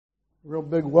Real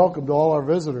big welcome to all our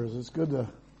visitors. It's good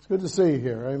to see you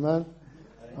here. Amen.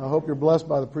 I hope you're blessed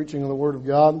by the preaching of the Word of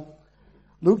God.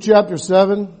 Luke chapter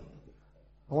 7.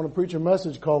 I want to preach a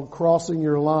message called Crossing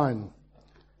Your Line.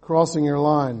 Crossing Your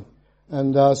Line.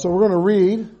 And so we're going to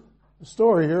read a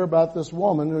story here about this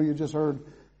woman who you just heard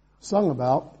sung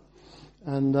about.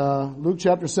 And Luke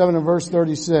chapter 7 and verse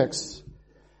 36.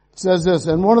 It says this,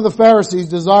 "And one of the Pharisees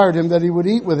desired him that he would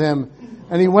eat with him.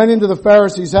 And he went into the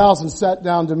Pharisee's house and sat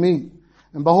down to meat.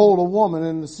 And behold, a woman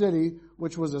in the city,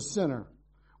 which was a sinner,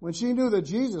 when she knew that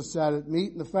Jesus sat at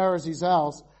meat in the Pharisee's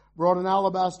house, brought an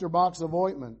alabaster box of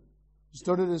ointment,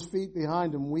 stood at his feet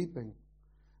behind him weeping,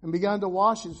 and began to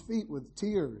wash his feet with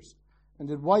tears, and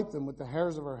did wipe them with the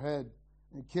hairs of her head,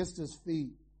 and kissed his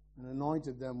feet, and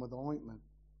anointed them with ointment.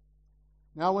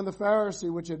 Now when the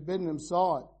Pharisee which had bidden him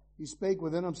saw it, he spake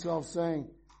within himself, saying,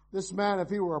 This man, if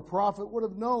he were a prophet, would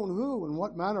have known who and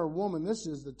what manner of woman this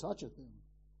is that toucheth him,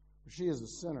 for she is a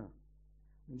sinner.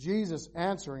 And Jesus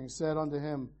answering said unto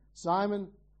him, Simon,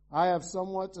 I have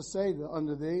somewhat to say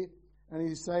unto thee. And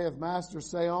he saith, Master,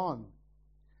 say on.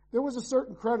 There was a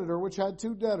certain creditor which had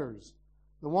two debtors.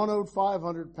 The one owed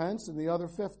 500 pence, and the other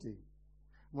 50.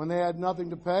 When they had nothing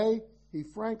to pay, he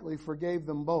frankly forgave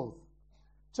them both.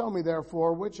 Tell me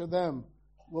therefore, which of them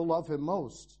will love him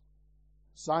most?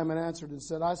 Simon answered and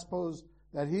said, I suppose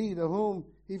that he to whom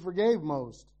he forgave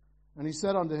most. And he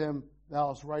said unto him, Thou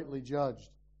hast rightly judged.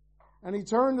 And he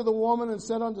turned to the woman and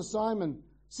said unto Simon,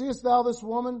 Seest thou this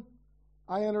woman?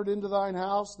 I entered into thine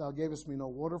house. Thou gavest me no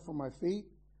water for my feet,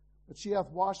 but she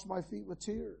hath washed my feet with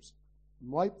tears,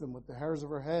 and wiped them with the hairs of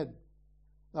her head.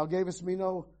 Thou gavest me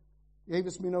no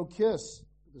kiss.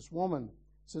 This woman,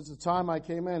 since the time I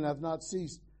came in, hath not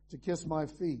ceased to kiss my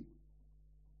feet.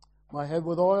 My head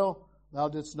with oil thou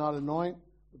didst not anoint,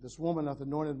 but this woman hath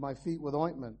anointed my feet with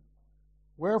ointment.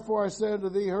 Wherefore I say unto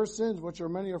thee, her sins, which are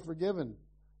many, are forgiven,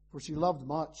 for she loved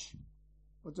much.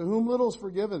 But to whom little is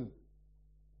forgiven,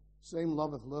 same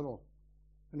loveth little.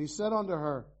 And he said unto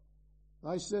her,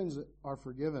 Thy sins are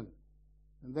forgiven.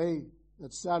 And they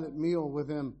that sat at meal with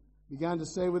him began to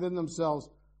say within themselves,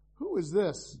 Who is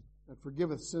this that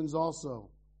forgiveth sins also?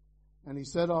 And he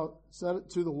said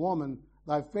to the woman,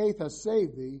 Thy faith has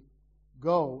saved thee.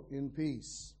 Go in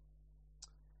peace."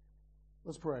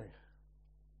 Let's pray.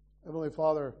 Heavenly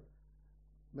Father,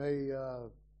 may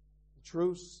the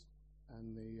truths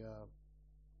and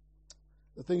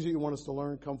the things that you want us to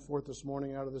learn come forth this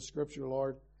morning out of the Scripture,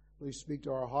 Lord. Please speak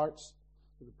to our hearts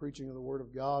through the preaching of the Word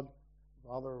of God.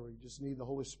 Father, we just need the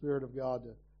Holy Spirit of God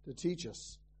to teach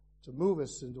us, to move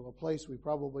us into a place we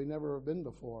probably never have been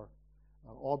before,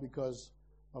 all because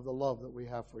of the love that we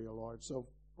have for you, Lord. So,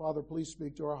 Father, please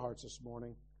speak to our hearts this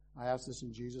morning. I ask this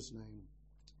in Jesus' name.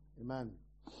 Amen.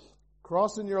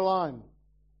 Crossing your line.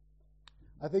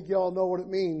 I think you all know what it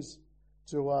means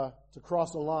to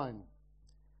cross a line.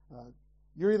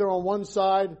 You're either on one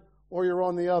side or you're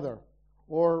on the other.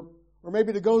 Or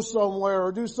maybe to go somewhere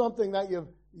or do something that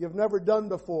you've never done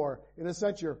before. In a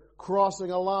sense, you're crossing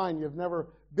a line. You've never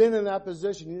been in that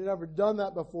position. You've never done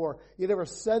that before. You've never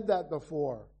said that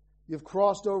before. You've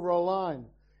crossed over a line.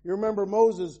 You remember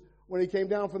Moses, when he came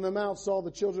down from the mount, saw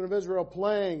the children of Israel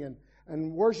playing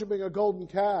and worshiping a golden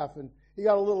calf. And he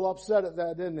got a little upset at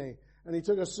that, didn't he? And he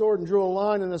took a sword and drew a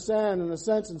line in the sand, in a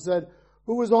sense, and said,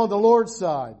 Who was on the Lord's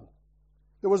side?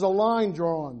 There was a line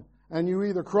drawn. And you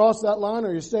either crossed that line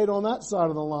or you stayed on that side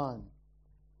of the line.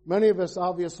 Many of us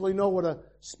obviously know what a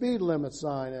speed limit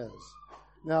sign is.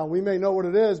 Now, we may know what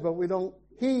it is, but we don't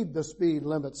heed the speed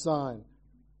limit sign.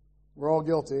 We're all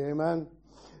guilty, amen?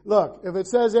 Look, if it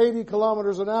says 80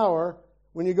 kilometers an hour,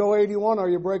 when you go 81, are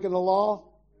you breaking the law?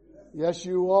 Yes,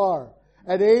 you are.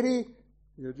 At 80,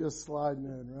 you're just sliding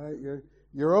in, right?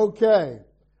 You're okay.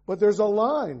 But there's a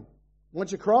line.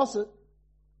 Once you cross it,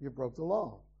 you broke the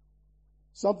law.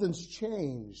 Something's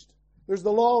changed. There's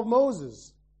the law of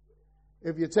Moses.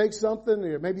 If you take something,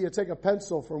 or maybe you take a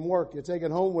pencil from work, you take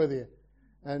it home with you,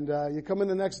 and you come in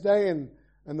the next day and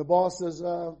the boss says,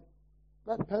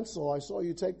 that pencil, I saw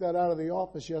you take that out of the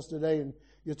office yesterday and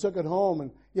you took it home and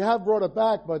you have brought it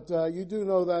back, but you do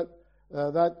know that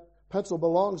that pencil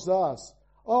belongs to us.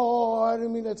 Oh, I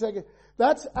didn't mean to take it.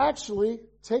 That's actually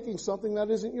taking something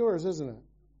that isn't yours, isn't it?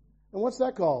 And what's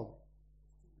that called?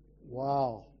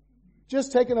 Wow.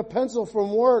 Just taking a pencil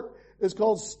from work is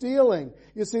called stealing.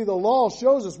 You see, the law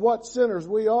shows us what sinners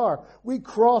we are. We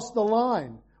crossed the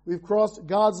line. We've crossed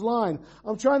God's line.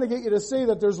 I'm trying to get you to see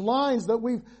that there's lines that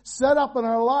we've set up in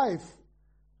our life,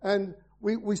 and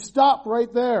we stop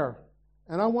right there.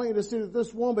 And I want you to see that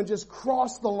this woman just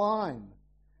crossed the line.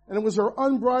 And it was her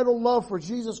unbridled love for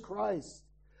Jesus Christ.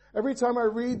 Every time I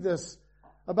read this,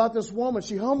 about this woman.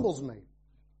 She humbles me.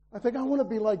 I think I want to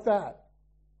be like that.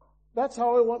 That's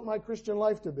how I want my Christian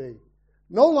life to be.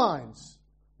 No lines,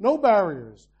 no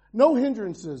barriers, no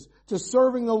hindrances to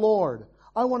serving the Lord.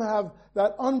 I want to have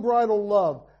that unbridled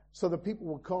love so that people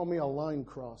will call me a line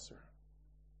crosser.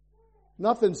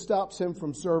 Nothing stops him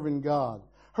from serving God.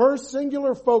 Her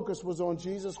singular focus was on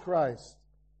Jesus Christ.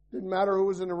 Didn't matter who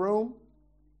was in the room.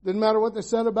 Didn't matter what they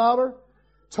said about her.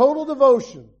 Total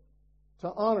devotion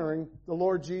to honoring the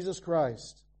Lord Jesus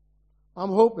Christ.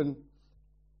 I'm hoping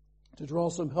to draw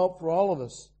some help for all of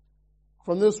us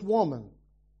from this woman.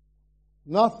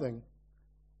 Nothing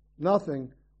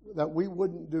that we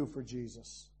wouldn't do for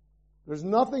Jesus. There's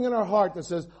nothing in our heart that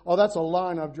says, oh, that's a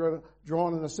line I've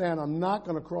drawn in the sand. I'm not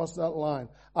going to cross that line.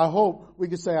 I hope we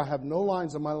could say, I have no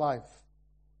lines in my life.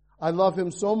 I love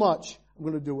him so much, I'm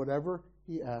going to do whatever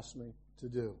he asks me to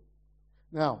do.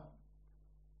 Now,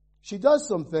 she does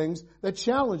some things that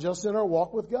challenge us in our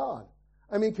walk with God.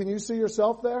 I mean, can you see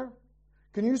yourself there?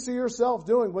 Can you see yourself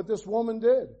doing what this woman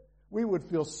did? We would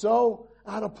feel so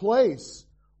out of place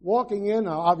walking in.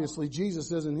 Now, obviously,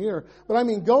 Jesus isn't here. But I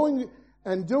mean, going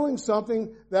and doing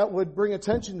something that would bring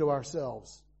attention to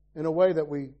ourselves in a way that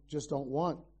we just don't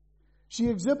want. She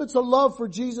exhibits a love for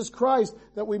Jesus Christ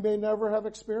that we may never have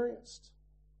experienced.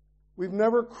 We've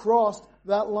never crossed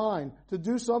that line to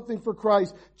do something for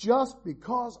Christ just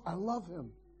because I love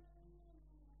him.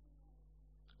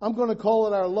 I'm going to call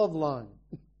it our love line.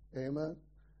 Amen.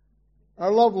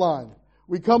 Our love line.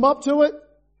 We come up to it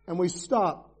and we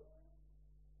stop.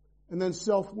 And then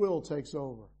self-will takes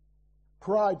over.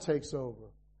 Pride takes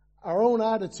over. Our own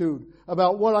attitude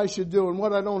about what I should do and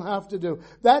what I don't have to do.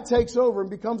 That takes over and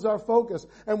becomes our focus.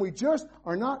 And we just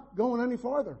are not going any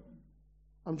farther.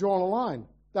 I'm drawing a line.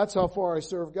 That's how far I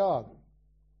serve God.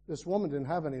 This woman didn't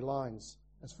have any lines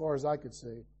as far as I could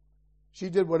see. She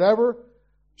did whatever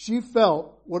she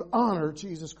felt would honor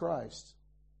Jesus Christ.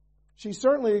 She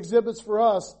certainly exhibits for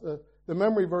us the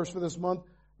memory verse for this month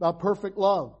about perfect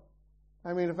love.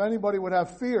 I mean, if anybody would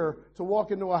have fear to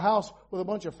walk into a house with a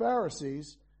bunch of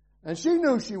Pharisees, and she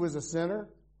knew she was a sinner,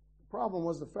 the problem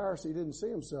was the Pharisee didn't see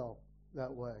himself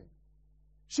that way.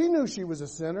 She knew she was a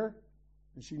sinner,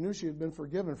 and she knew she had been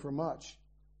forgiven for much.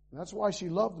 And that's why she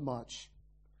loved much.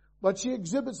 But she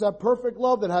exhibits that perfect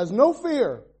love that has no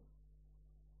fear.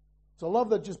 It's a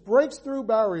love that just breaks through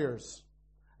barriers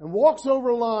and walks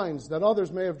over lines that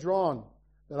others may have drawn,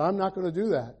 that I'm not going to do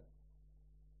that.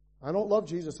 I don't love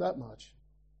Jesus that much.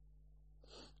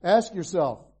 Ask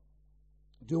yourself,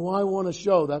 do I want to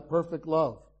show that perfect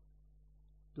love?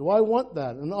 Do I want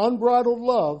that? An unbridled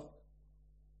love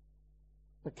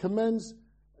that commends,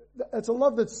 it's a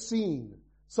love that's seen,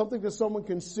 something that someone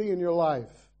can see in your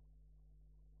life.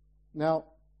 Now,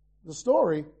 the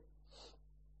story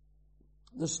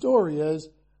is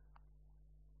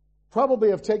probably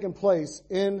have taken place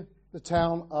in the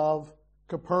town of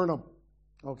Capernaum.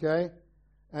 Okay?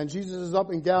 And Jesus is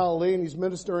up in Galilee and he's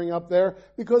ministering up there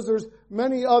because there's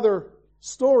many other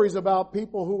stories about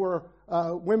people who were,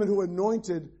 women who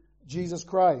anointed Jesus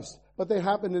Christ. But they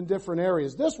happened in different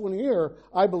areas. This one here,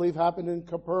 I believe, happened in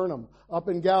Capernaum, up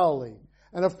in Galilee.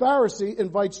 And a Pharisee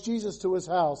invites Jesus to his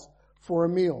house for a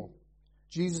meal.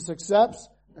 Jesus accepts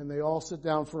and they all sit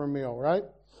down for a meal, right?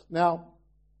 Now,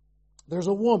 there's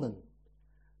a woman.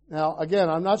 Now, again,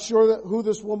 I'm not sure who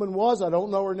this woman was. I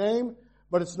don't know her name.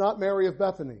 But it's not Mary of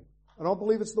Bethany. I don't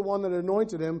believe it's the one that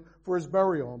anointed him for his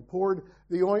burial and poured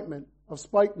the ointment of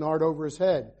spikenard over his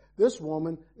head. This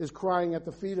woman is crying at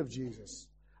the feet of Jesus.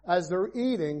 As they're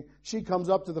eating, she comes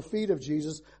up to the feet of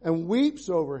Jesus and weeps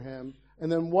over him and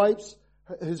then wipes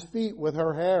his feet with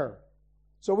her hair.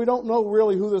 So we don't know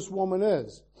really who this woman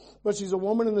is. But she's a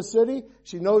woman in the city.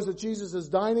 She knows that Jesus is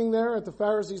dining there at the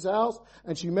Pharisee's house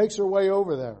and she makes her way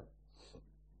over there.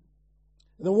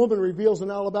 And the woman reveals an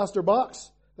alabaster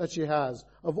box that she has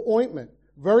of ointment,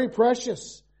 very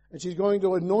precious, and she's going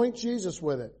to anoint Jesus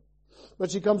with it.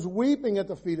 But she comes weeping at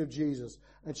the feet of Jesus,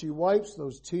 and she wipes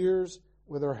those tears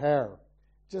with her hair.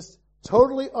 Just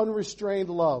totally unrestrained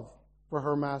love for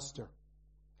her master.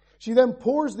 She then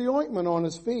pours the ointment on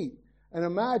his feet, and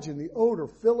imagine the odor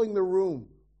filling the room,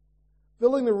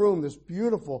 this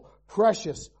beautiful,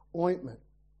 precious ointment.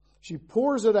 She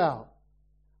pours it out.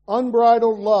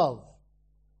 Unbridled love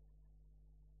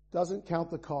doesn't count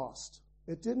the cost.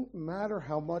 It didn't matter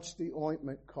how much the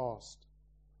ointment cost.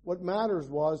 What matters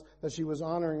was that she was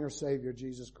honoring her Savior,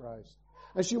 Jesus Christ.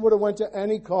 And she would have went to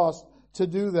any cost to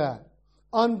do that.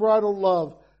 Unbridled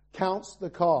love counts the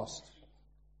cost.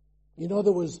 You know,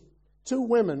 there was two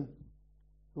women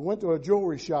who went to a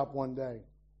jewelry shop one day.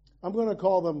 I'm going to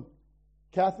call them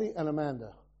Kathy and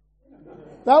Amanda.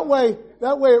 That way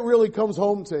it really comes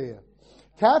home to you.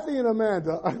 Kathy and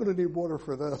Amanda, I'm going to need water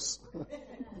for this.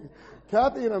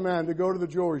 Kathy and Amanda go to the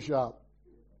jewelry shop.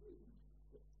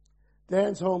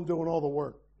 Dan's home doing all the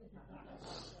work.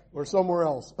 Or somewhere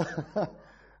else.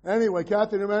 Anyway,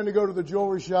 Kathy and Amanda go to the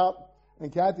jewelry shop,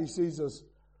 and Kathy sees this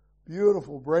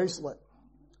beautiful bracelet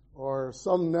or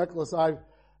some necklace,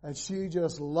 and she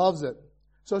just loves it.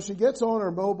 So she gets on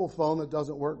her mobile phone that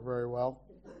doesn't work very well,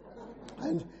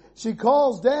 and she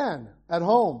calls Dan at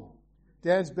home.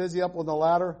 Dan's busy up on the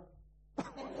ladder.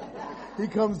 He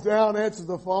comes down, answers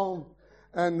the phone,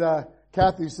 and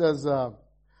Kathy says,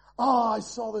 I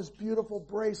saw this beautiful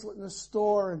bracelet in the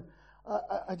store, and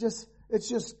it's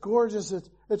just gorgeous.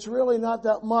 It's really not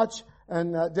that much.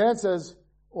 And Dan says,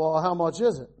 well, how much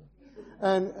is it?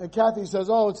 And Kathy says,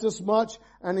 it's this much.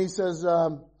 And he says,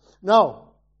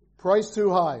 no, price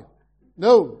too high.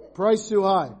 No, price too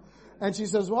high. And she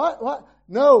says, what?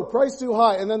 No, price too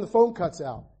high. And then the phone cuts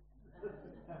out.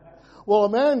 Well,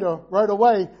 Amanda right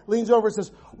away leans over and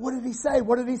says, what did he say?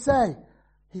 What did he say?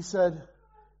 He said,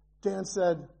 Dan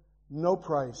said, no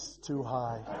price too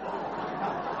high.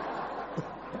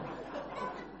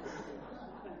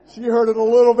 She heard it a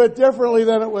little bit differently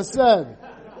than it was said.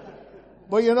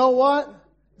 But you know what?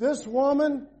 This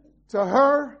woman, to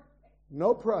her,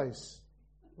 no price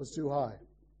was too high.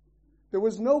 There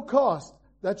was no cost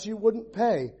that she wouldn't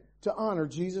pay to honor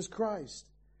Jesus Christ.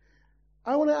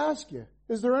 I want to ask you,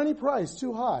 is there any price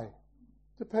too high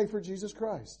to pay for Jesus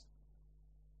Christ?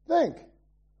 Think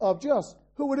of just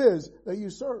who it is that you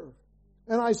serve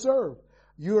and I serve.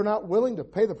 You are not willing to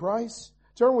pay the price?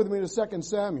 Turn with me to 2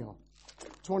 Samuel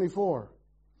 24.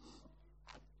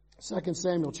 2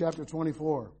 Samuel chapter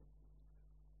 24.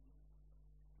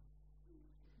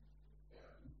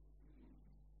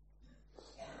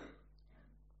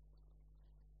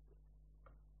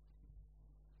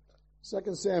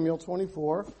 Second Samuel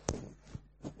 24.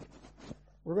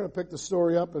 We're going to pick the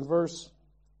story up in verse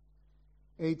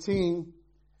 18.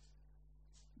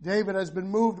 David has been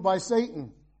moved by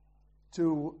Satan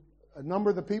to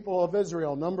number the people of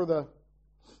Israel, number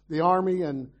the army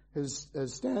and his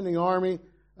standing army.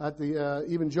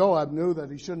 Even Joab knew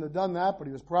that he shouldn't have done that, but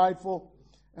he was prideful,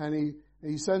 and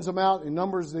he sends them out. He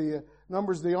numbers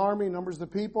the army, numbers the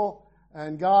people,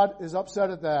 and God is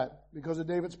upset at that because of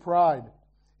David's pride.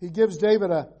 He gives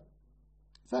David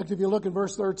in fact, if you look in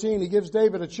verse 13, he gives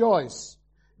David a choice.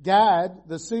 Gad,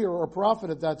 the seer or prophet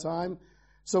at that time.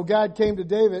 So Gad came to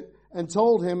David and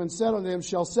told him and said unto him,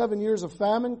 shall 7 years of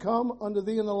famine come unto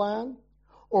thee in the land?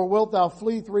 Or wilt thou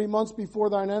flee 3 months before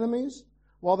thine enemies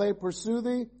while they pursue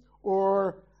thee?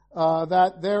 Or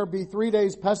that there be 3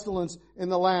 days pestilence in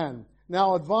the land?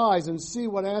 Now advise and see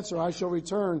what answer I shall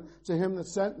return to him that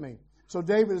sent me. So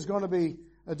David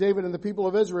and the people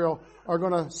of Israel are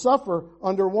going to suffer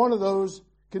under one of those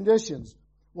conditions.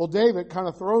 Well, David kind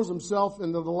of throws himself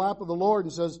into the lap of the Lord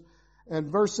and says,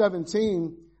 in verse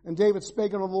 17, and David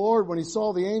spake unto the Lord when he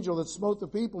saw the angel that smote the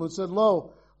people and said,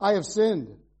 Lo, I have sinned,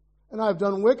 and I have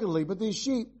done wickedly, but these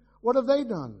sheep, what have they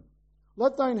done?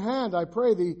 Let thine hand, I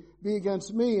pray thee, be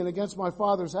against me and against my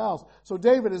father's house. So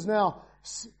David is now,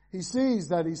 he sees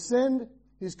that he's sinned,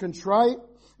 he's contrite.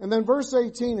 And then verse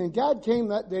 18, and Gad came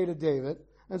that day to David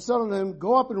and said unto him,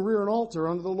 go up and rear an altar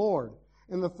unto the Lord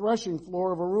in the threshing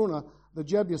floor of Araunah the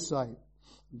Jebusite.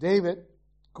 David,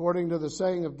 according to the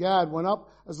saying of Gad, went up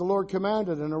as the Lord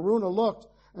commanded, and Araunah looked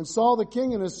and saw the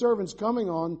king and his servants coming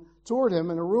on toward him,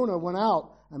 and Araunah went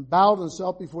out and bowed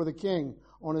himself before the king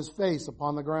on his face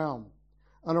upon the ground.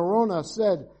 And Araunah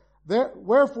said,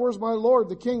 wherefore is my lord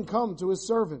the king come to his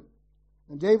servant?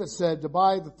 And David said, to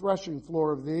buy the threshing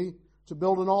floor of thee, to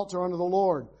build an altar unto the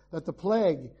Lord, that the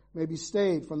plague may be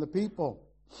stayed from the people.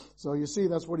 So you see,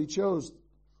 that's what he chose.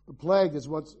 The plague is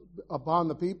what's upon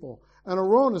the people. And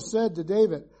Araunah said to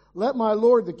David, let my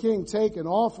lord the king take and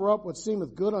offer up what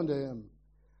seemeth good unto him.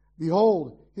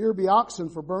 Behold, here be oxen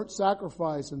for burnt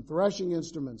sacrifice, and threshing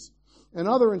instruments, and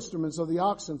other instruments of the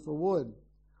oxen for wood.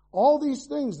 All these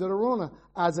things that Araunah,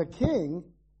 as a king,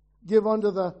 give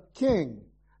unto the king.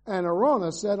 And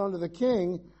Araunah said unto the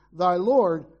king, thy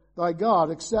Lord, thy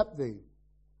God, accept thee.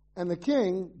 And the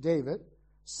king, David,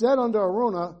 said unto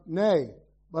Araunah, nay,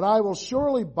 but I will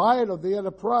surely buy it of thee at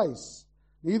a price.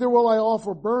 Neither will I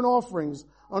offer burnt offerings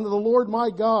unto the Lord my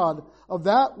God of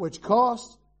that which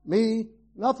cost me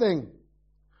nothing.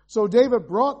 So David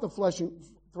brought the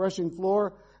threshing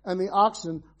floor and the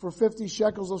oxen for 50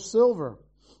 shekels of silver.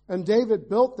 And David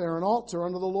built there an altar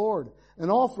unto the Lord, and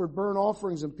offered burnt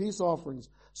offerings and peace offerings.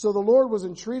 So the Lord was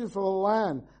entreated for the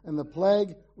land, and the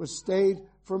plague was stayed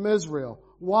from Israel.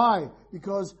 Why?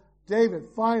 Because David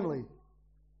finally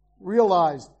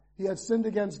realized He had sinned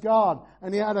against God,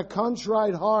 and he had a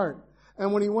contrite heart.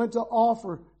 And when he went to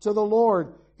offer to the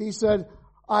Lord, he said,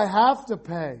 I have to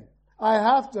pay. I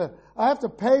have to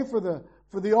pay for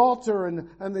the altar and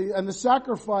the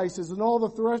sacrifices and all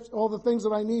the things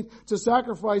that I need to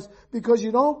sacrifice, because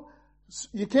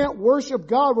you can't worship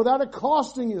God without it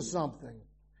costing you something.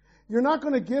 You're not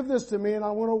going to give this to me and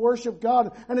I want to worship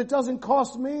God and it doesn't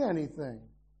cost me anything.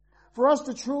 For us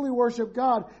to truly worship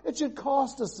God, it should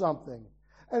cost us something.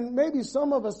 And maybe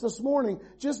some of us this morning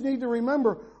just need to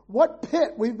remember what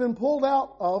pit we've been pulled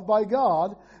out of by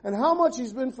God and how much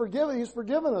He's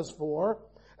forgiven us for,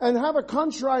 and have a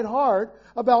contrite heart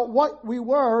about what we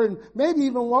were and maybe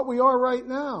even what we are right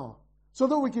now, so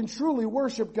that we can truly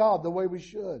worship God the way we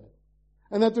should.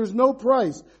 And that there's no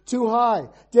price too high.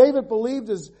 David believed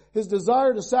his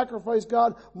desire to sacrifice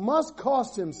God must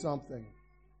cost him something.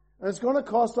 And it's going to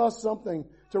cost us something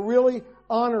to really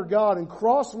honor God and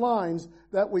cross lines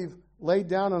that we've laid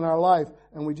down in our life.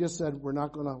 And we just said, we're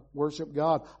not going to worship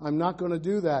God. I'm not going to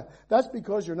do that. That's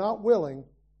because you're not willing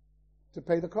to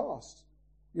pay the cost.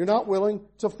 You're not willing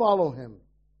to follow Him.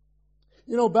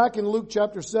 You know, back in Luke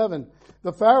chapter 7,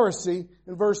 the Pharisee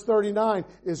in verse 39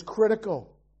 is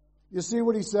critical. You see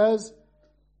what he says?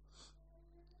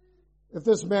 If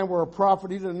this man were a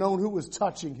prophet, he'd have known who was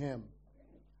touching him.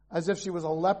 As if she was a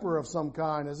leper of some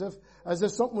kind. As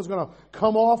if something was going to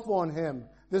come off on him.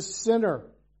 This sinner.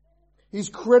 He's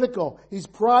critical. He's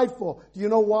prideful. Do you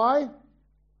know why?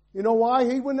 You know why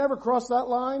he would never cross that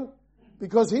line?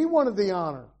 Because he wanted the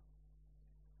honor.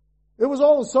 It was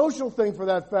all a social thing for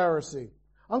that Pharisee.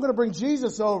 I'm going to bring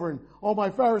Jesus over and all my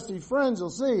Pharisee friends will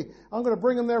see. I'm going to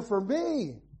bring him there for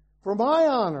me. For my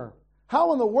honor.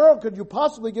 How in the world could you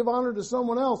possibly give honor to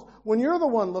someone else when you're the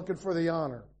one looking for the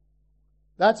honor?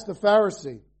 That's the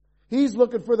Pharisee. He's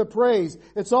looking for the praise.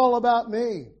 It's all about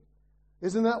me.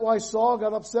 Isn't that why Saul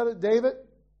got upset at David?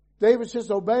 David's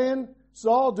just obeying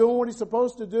Saul, doing what he's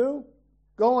supposed to do,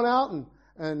 going out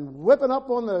and whipping up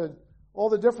on all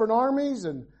the different armies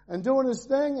and doing his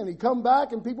thing, and he'd come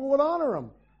back and people would honor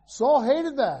him. Saul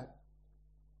hated that.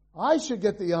 I should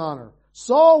get the honor.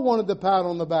 Saul wanted the pat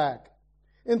on the back.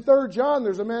 In 3 John,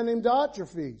 there's a man named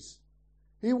Diotrephes.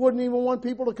 He wouldn't even want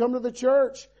people to come to the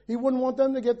church. He wouldn't want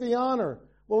them to get the honor.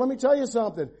 Well, let me tell you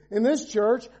something. In this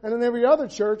church and in every other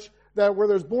church where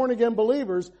there's born-again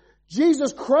believers,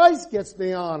 Jesus Christ gets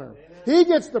the honor. He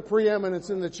gets the preeminence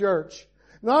in the church.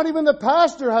 Not even the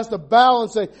pastor has to bow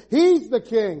and say, He's the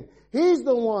king. He's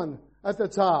the one at the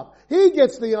top. He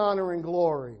gets the honor and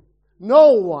glory.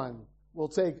 No one will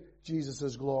take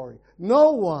Jesus' glory.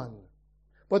 No one.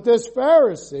 But this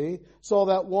Pharisee saw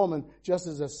that woman just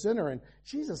as a sinner, and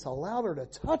Jesus allowed her to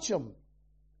touch him.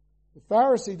 The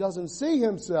Pharisee doesn't see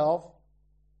himself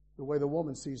the way the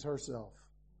woman sees herself.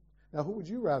 Now, who would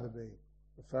you rather be?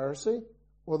 The Pharisee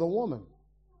or the woman?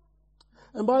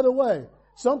 And by the way,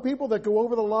 some people that go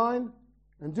over the line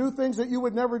and do things that you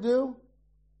would never do,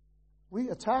 we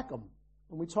attack them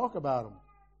and we talk about them.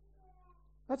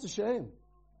 That's a shame.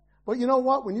 But you know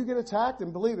what? When you get attacked,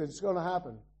 and believe it, it's going to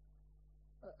happen.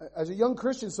 As a young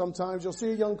Christian, sometimes you'll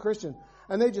see a young Christian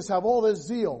and they just have all this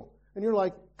zeal. And you're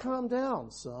like, calm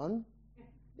down, son.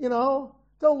 You know,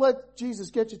 don't let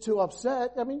Jesus get you too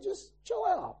upset. I mean, just chill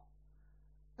out.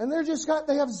 And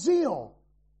they have zeal.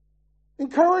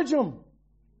 Encourage them.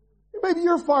 Maybe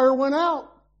your fire went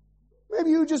out.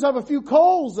 Maybe you just have a few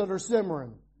coals that are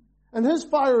simmering. And his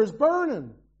fire is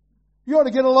burning. You ought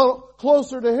to get a little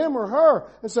closer to him or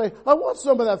her and say, I want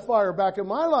some of that fire back in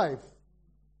my life.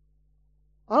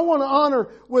 I want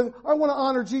to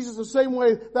honor Jesus the same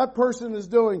way that person is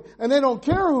doing. And they don't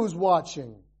care who's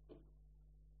watching.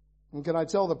 And can I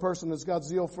tell the person that's got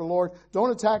zeal for the Lord, don't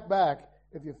attack back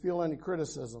if you feel any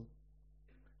criticism.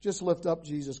 Just lift up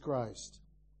Jesus Christ.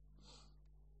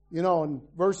 You know, in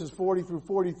verses 40 through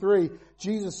 43,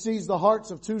 Jesus sees the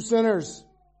hearts of 2 sinners.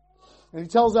 And He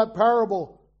tells that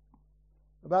parable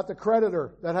about the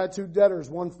creditor that had 2 debtors,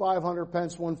 one 500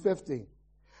 pence, one 50.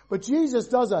 But Jesus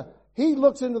He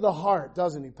looks into the heart,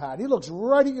 doesn't He, Pat? He looks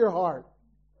right at your heart.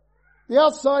 The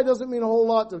outside doesn't mean a whole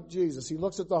lot to Jesus. He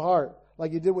looks at the heart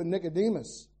like He did with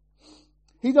Nicodemus.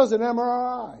 He does an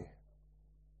MRI.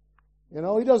 You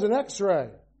know, He does an X-ray,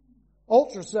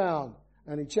 ultrasound,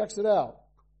 and He checks it out.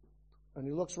 And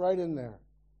He looks right in there.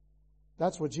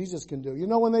 That's what Jesus can do. You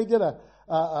know, when they did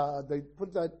they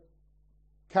put that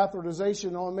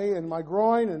catheterization on me in my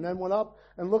groin and then went up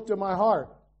and looked at my heart.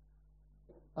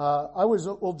 I was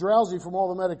a little drowsy from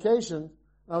all the medication, and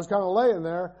I was kind of laying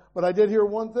there, but I did hear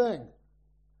one thing.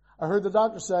 I heard the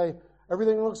doctor say,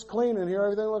 everything looks clean in here,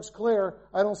 everything looks clear,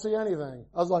 I don't see anything.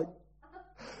 I was like,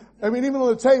 even on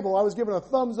the table, I was giving a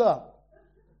thumbs up.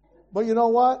 But you know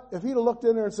what? If he'd have looked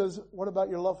in there and says, what about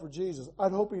your love for Jesus?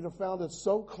 I'd hope he'd have found it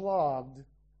so clogged.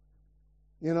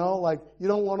 You know, like you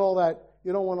don't want all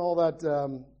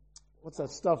that, what's that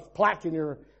stuff, plaque in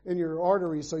your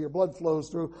arteries so your blood flows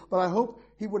through. But I hope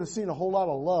he would have seen a whole lot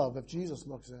of love if Jesus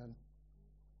looks in.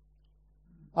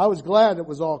 I was glad it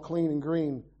was all clean and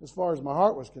green as far as my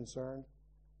heart was concerned.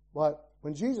 But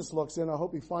when Jesus looks in, I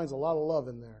hope he finds a lot of love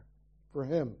in there for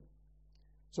him.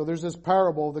 So there's this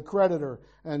parable of the creditor.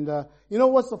 And you know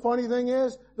what's the funny thing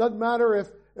is? Doesn't matter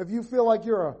if you feel like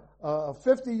you're a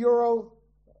 50 euro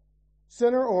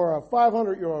sinner or a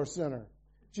 500 euro sinner.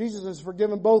 Jesus has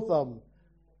forgiven both of them.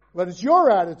 But it's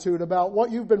your attitude about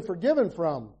what you've been forgiven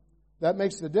from that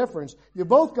makes the difference. You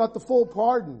both got the full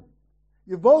pardon.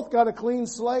 You both got a clean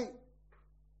slate.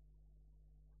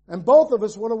 And both of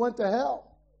us would have went to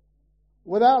hell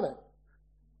without it.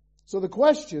 So the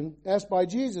question asked by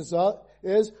Jesus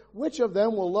is, which of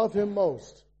them will love him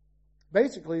most?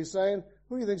 Basically, he's saying,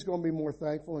 who do you think is going to be more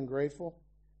thankful and grateful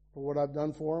for what I've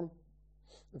done for him?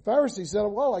 The Pharisee said,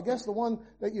 well, I guess the one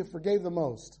that you forgave the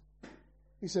most.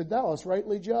 He said, thou hast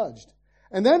rightly judged.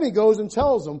 And then he goes and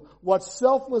tells them what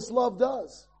selfless love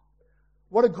does.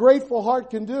 What a grateful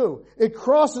heart can do. It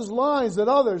crosses lines that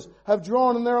others have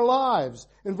drawn in their lives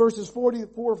in verses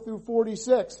 44 through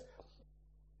 46.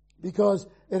 Because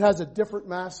it has a different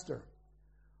master.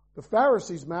 The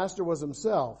Pharisee's master was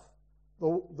himself.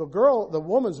 The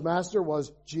woman's master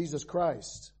was Jesus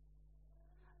Christ.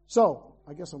 So,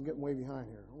 I guess I'm getting way behind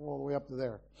here. I'm all the way up to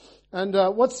there. And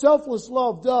what selfless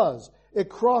love does, it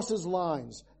crosses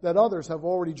lines that others have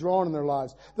already drawn in their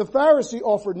lives. The Pharisee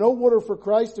offered no water for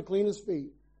Christ to clean his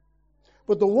feet.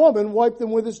 But the woman wiped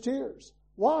them with his tears.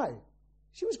 Why?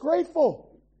 She was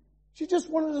grateful. She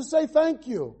just wanted to say thank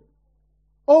you.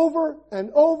 Over and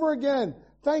over again.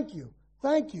 Thank you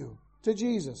to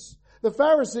Jesus. The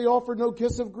Pharisee offered no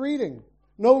kiss of greeting,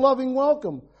 no loving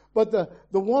welcome. But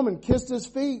the woman kissed his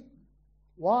feet.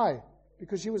 Why?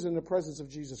 Because she was in the presence of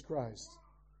Jesus Christ.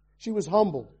 She was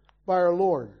humbled by our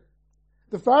Lord.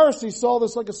 The Pharisee saw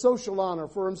this like a social honor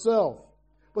for himself.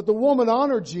 But the woman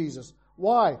honored Jesus.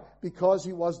 Why? Because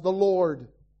he was the Lord.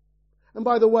 And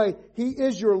by the way, he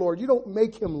is your Lord. You don't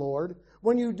make him Lord.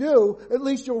 When you do, at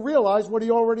least you'll realize what he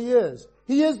already is.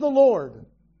 He is the Lord.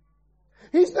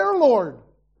 He's their Lord.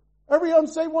 Every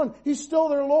unsaved one, he's still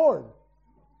their Lord.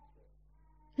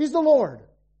 He's the Lord.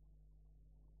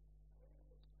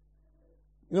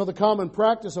 You know, the common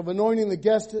practice of anointing the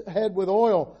guest's head with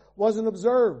oil wasn't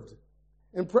observed.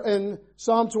 In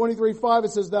Psalm 23:5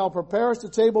 it says, thou preparest a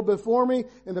table before me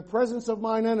in the presence of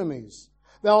mine enemies.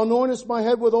 Thou anointest my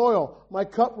head with oil, my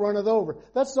cup runneth over.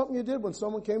 That's something you did when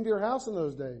someone came to your house in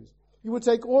those days. You would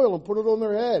take oil and put it on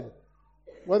their head.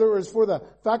 Whether it was for the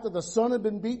fact that the sun had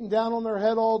been beaten down on their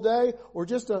head all day, or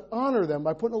just to honor them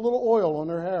by putting a little oil on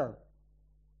their hair.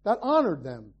 That honored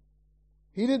them.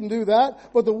 He didn't do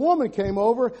that, but the woman came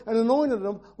over and anointed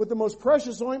him with the most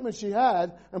precious ointment she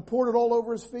had and poured it all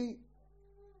over his feet.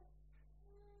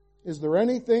 Is there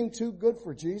anything too good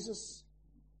for Jesus?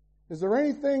 Is there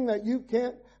anything that you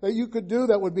could do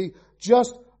that would be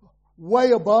just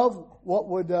way above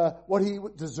what he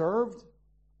deserved?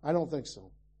 I don't think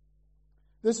so.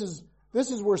 This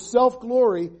is where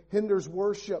self-glory hinders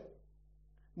worship.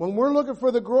 When we're looking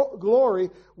for the glory,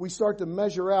 we start to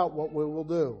measure out what we will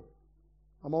do.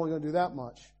 I'm only going to do that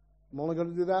much. I'm only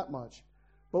going to do that much.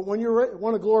 But when you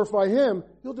want to glorify him,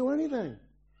 you'll do anything.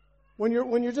 When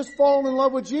you're just falling in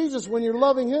love with Jesus, when you're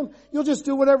loving him, you'll just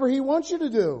do whatever he wants you to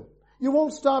do. You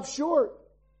won't stop short.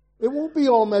 It won't be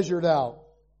all measured out.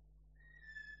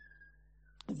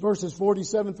 In verses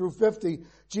 47 through 50,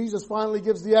 Jesus finally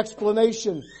gives the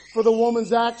explanation for the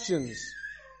woman's actions.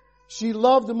 She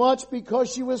loved much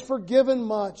because she was forgiven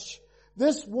much.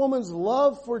 This woman's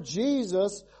love for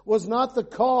Jesus was not the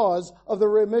cause of the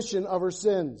remission of her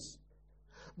sins,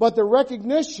 but the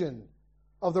recognition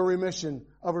of the remission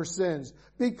of her sins,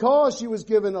 because she was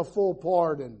given a full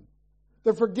pardon.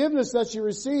 The forgiveness that she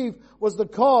received was the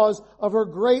cause of her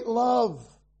great love.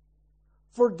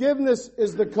 Forgiveness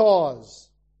is the cause.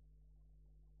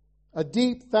 A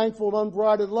deep, thankful, and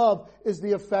unbridled love is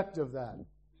the effect of that.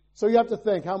 So you have to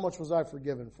think, how much was I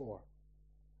forgiven for?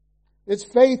 It's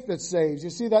faith that saves. You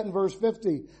see that in verse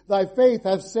 50. Thy faith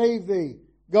hath saved thee.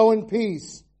 Go in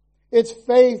peace. It's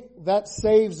faith that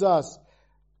saves us.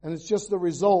 And it's just the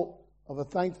result of a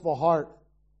thankful heart.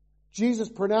 Jesus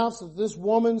pronounced that this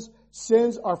woman's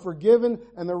sins are forgiven,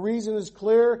 and the reason is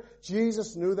clear.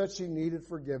 Jesus knew that she needed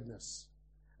forgiveness.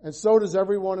 And so does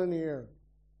everyone in here.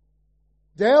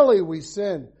 Daily we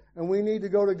sin, and we need to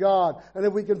go to God. And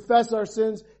if we confess our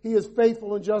sins, He is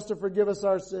faithful and just to forgive us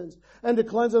our sins and to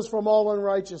cleanse us from all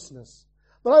unrighteousness.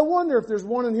 But I wonder if there's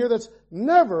one in here that's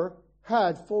never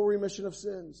had full remission of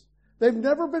sins. They've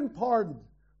never been pardoned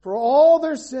for all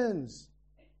their sins.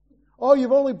 Oh,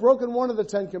 you've only broken one of the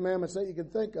 10 commandments that you can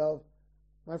think of.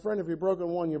 My friend, if you've broken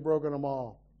one, you've broken them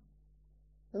all.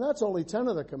 And that's only 10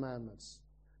 of the commandments.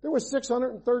 There was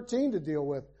 613 to deal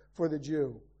with for the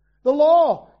Jew. The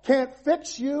law can't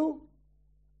fix you.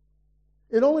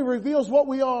 It only reveals what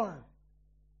we are.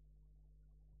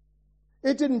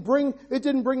 It didn't bring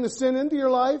the sin into your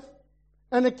life,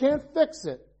 and it can't fix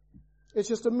it. It's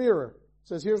just a mirror. It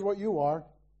says, here's what you are.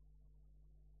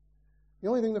 The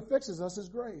only thing that fixes us is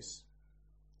grace.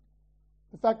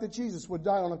 The fact that Jesus would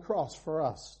die on a cross for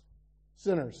us,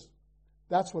 sinners.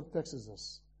 That's what fixes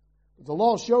us. But the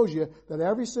law shows you that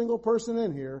every single person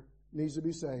in here needs to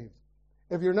be saved.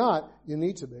 If you're not, you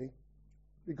need to be.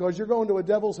 Because you're going to a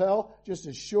devil's hell just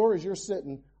as sure as you're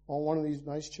sitting on one of these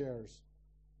nice chairs.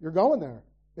 You're going there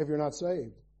if you're not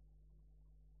saved.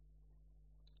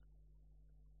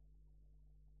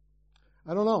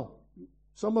 I don't know.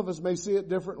 Some of us may see it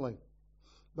differently.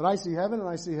 But I see heaven and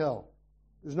I see hell.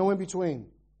 There's no in between.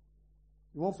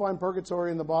 You won't find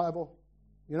purgatory in the Bible.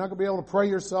 You're not going to be able to pray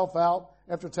yourself out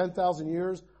after 10,000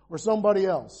 years or somebody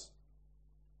else.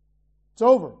 It's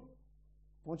over.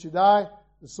 Once you die,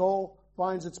 the soul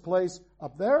finds its place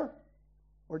up there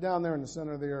or down there in the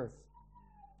center of the earth.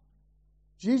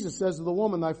 Jesus says to the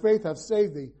woman, thy faith hath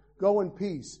saved thee. Go in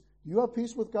peace. Do you have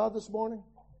peace with God this morning?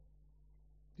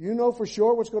 Do you know for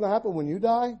sure what's going to happen when you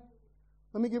die?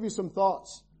 Let me give you some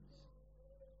thoughts.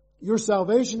 Your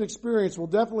salvation experience will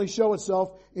definitely show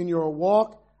itself in your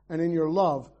walk and in your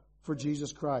love for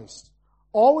Jesus Christ.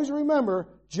 Always remember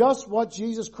just what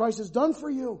Jesus Christ has done for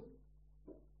you.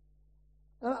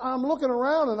 And I'm looking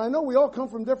around and I know we all come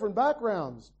from different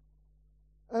backgrounds.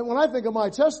 And when I think of my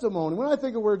testimony, when I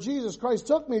think of where Jesus Christ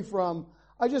took me from,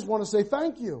 I just want to say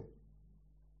thank you.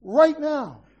 Right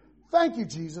now. Thank you,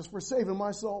 Jesus, for saving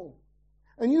my soul.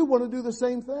 And you want to do the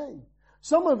same thing.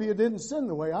 Some of you didn't sin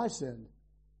the way I sinned.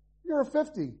 You're a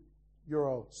 50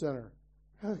 euro sinner.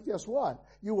 Guess what?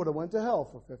 You would have went to hell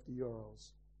for 50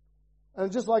 euros.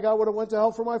 And just like I would have went to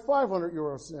hell for my 500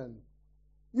 euro sin.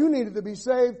 You needed to be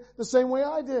saved the same way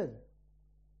I did.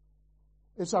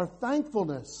 It's our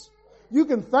thankfulness. You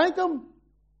can thank Him,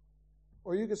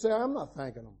 or you can say, I'm not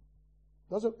thanking Him.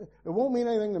 It won't mean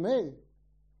anything to me.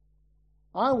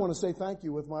 I want to say thank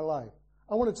you with my life.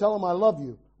 I want to tell Him I love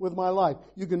you with my life.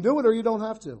 You can do it or you don't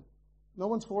have to. No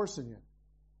one's forcing you.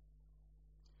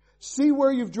 See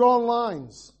where you've drawn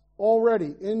lines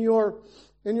already in your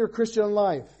Christian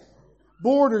life.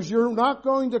 Borders you're not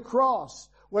going to cross,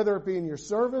 whether it be in your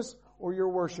service or your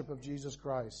worship of Jesus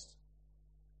Christ.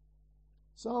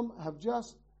 Some have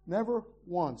just never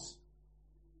once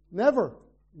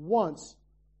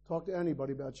talked to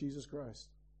anybody about Jesus Christ.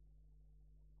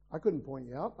 I couldn't point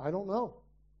you out. I don't know.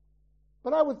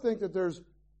 But I would think that there's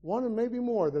one and maybe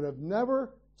more that have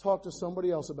never talked to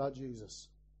somebody else about Jesus.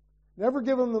 Never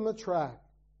given them a tract.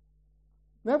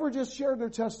 Never just shared their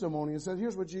testimony and said,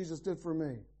 here's what Jesus did for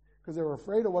me. Because they were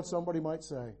afraid of what somebody might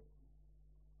say.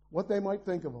 What they might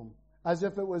think of them. As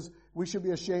if it was, we should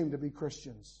be ashamed to be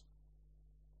Christians.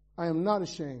 I am not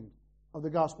ashamed of the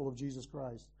gospel of Jesus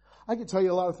Christ. I can tell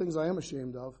you a lot of things I am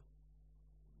ashamed of.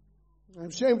 I'm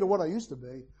ashamed of what I used to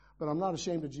be, but I'm not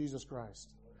ashamed of Jesus Christ.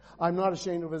 I'm not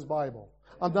ashamed of His Bible.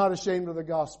 I'm not ashamed of the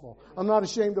gospel. I'm not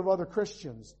ashamed of other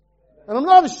Christians. And I'm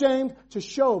not ashamed to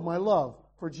show my love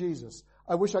for Jesus.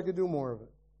 I wish I could do more of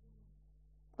it.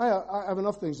 I have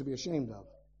enough things to be ashamed of.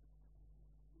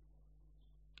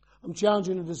 I'm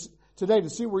challenging you today to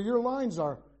see where your lines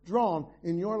are drawn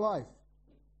in your life.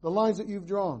 The lines that you've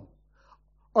drawn.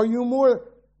 Are you more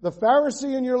the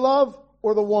Pharisee in your love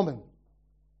or the woman?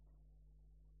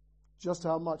 Just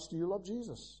how much do you love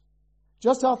Jesus?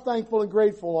 Just how thankful and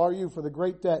grateful are you for the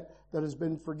great debt that has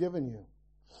been forgiven you?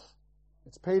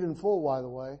 It's paid in full, by the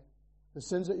way. The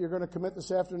sins that you're going to commit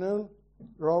this afternoon,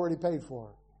 they're already paid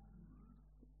for.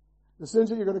 The sins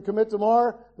that you're going to commit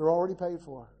tomorrow, they're already paid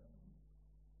for.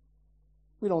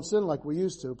 We don't sin like we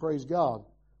used to, praise God,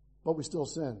 but we still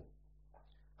sin.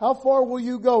 How far will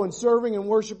you go in serving and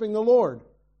worshiping the Lord?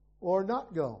 Or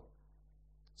not go?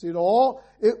 See, it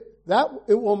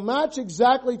will match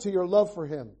exactly to your love for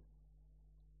Him.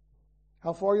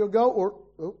 How far you'll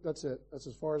go, that's it. That's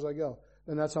as far as I go.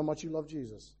 Then that's how much you love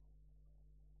Jesus.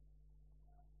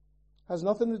 Has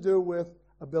nothing to do with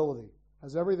ability.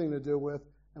 Has everything to do with,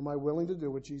 am I willing to do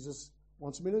what Jesus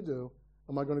wants me to do?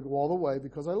 Am I going to go all the way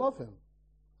because I love Him?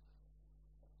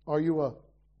 Are you a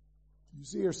You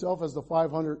see yourself as the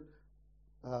 500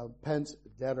 pence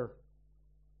debtor,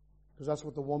 because that's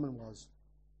what the woman was.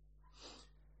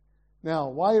 Now,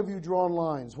 why have you drawn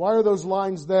lines? Why are those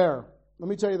lines there? Let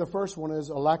me tell you, the first one is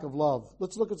a lack of love.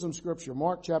 Let's look at some scripture.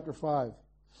 Mark chapter 5.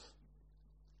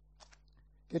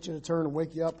 Get you to turn and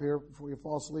wake you up here before you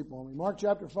fall asleep on me. Mark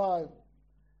chapter 5.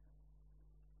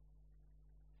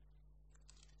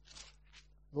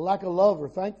 The lack of love or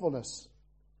thankfulness.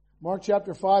 Mark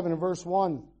chapter 5 and in verse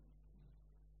 1.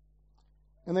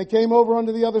 And they came over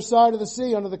unto the other side of the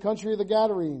sea, unto the country of the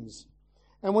Gadarenes.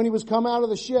 And when he was come out of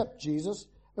the ship, Jesus,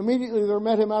 immediately there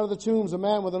met him out of the tombs a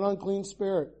man with an unclean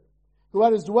spirit, who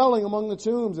had his dwelling among the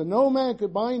tombs, and no man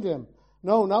could bind him,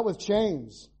 no, not with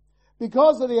chains,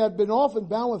 because that he had been often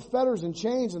bound with fetters and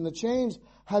chains, and the chains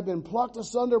had been plucked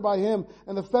asunder by him,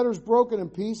 and the fetters broken in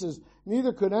pieces.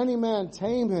 Neither could any man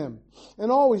tame him.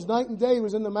 And always, night and day, he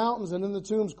was in the mountains and in the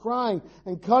tombs, crying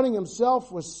and cutting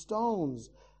himself with stones.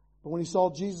 But when he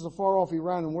saw Jesus afar off, he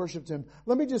ran and worshipped him.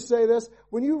 Let me just say this.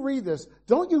 When you read this,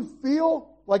 don't you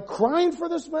feel like crying for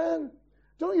this man?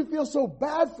 Don't you feel so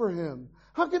bad for him?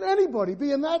 How can anybody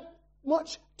be in that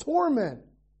much torment?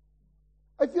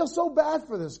 I feel so bad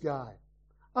for this guy.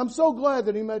 I'm so glad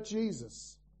that he met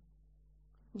Jesus.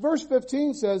 Verse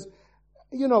 15 says,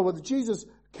 with Jesus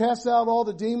casts out all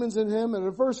the demons in him. And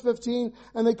in verse 15,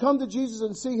 and they come to Jesus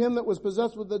and see him that was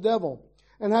possessed with the devil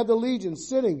and had the legion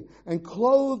sitting and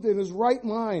clothed in his right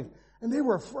mind. And they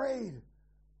were afraid.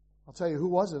 I'll tell you who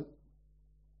wasn't.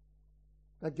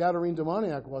 That Gadarene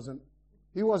demoniac wasn't.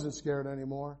 He wasn't scared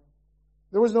anymore.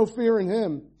 There was no fear in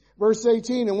him. Verse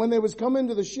 18, and when they was come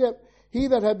into the ship, he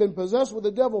that had been possessed with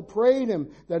the devil prayed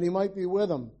him that he might be with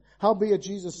him. Howbeit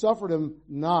Jesus suffered him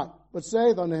not, but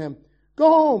saith unto him, Go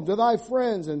home to thy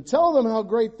friends and tell them how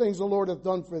great things the Lord hath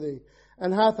done for thee,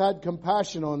 and hath had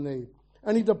compassion on thee.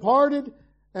 And he departed,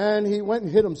 and he went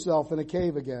and hid himself in a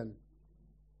cave again.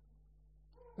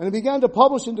 And he began to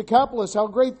publish in Decapolis how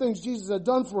great things Jesus had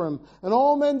done for him, and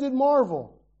all men did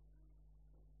marvel.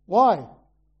 Why?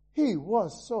 He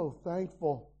was so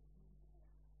thankful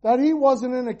that he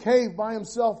wasn't in a cave by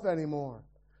himself anymore,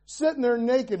 sitting there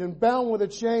naked and bound with a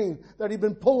chain that he'd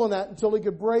been pulling at until he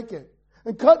could break it,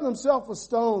 and cutting himself with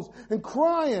stones, and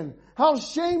crying how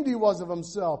ashamed he was of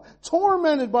himself,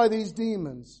 tormented by these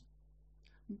demons.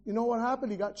 You know what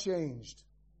happened? He got changed.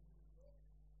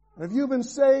 And if you've been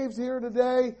saved here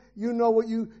today, you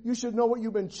should know what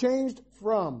you've been changed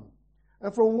from,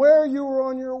 and from where you were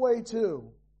on your way to.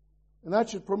 And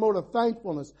that should promote a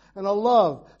thankfulness and a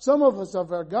love. Some of us have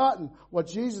forgotten what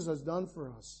Jesus has done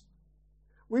for us.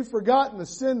 We've forgotten the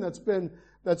sin that's been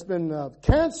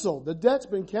canceled. The debt's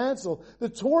been canceled. The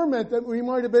torment that we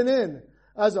might have been in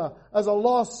as a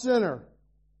lost sinner.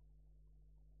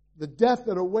 The death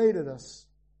that awaited us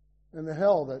and the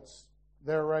hell that's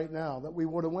there right now that we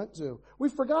would have went to.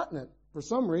 We've forgotten it for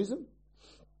some reason.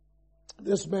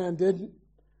 This man didn't.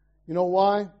 You know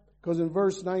why? Because in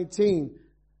verse 19,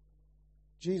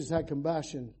 Jesus had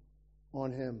compassion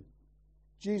on him.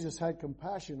 Jesus had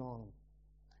compassion on him.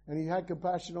 And he had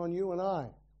compassion on you and I.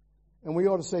 And we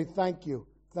ought to say thank you,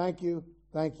 thank you,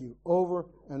 thank you, over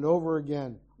and over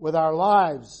again with our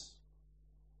lives.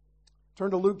 Turn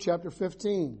to Luke chapter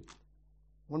 15.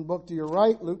 One book to your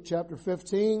right, Luke chapter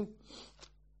 15.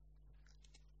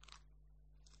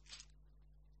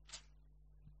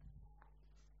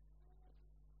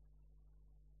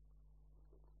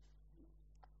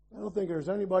 I don't think there's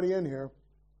anybody in here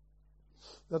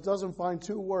that doesn't find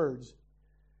two words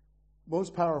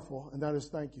most powerful, and that is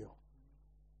thank you.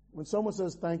 When someone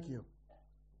says thank you,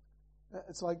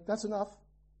 it's like, that's enough.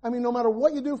 I mean, no matter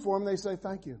what you do for them, they say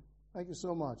thank you. Thank you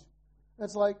so much.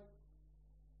 It's like,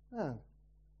 man,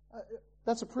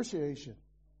 that's appreciation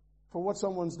for what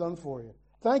someone's done for you.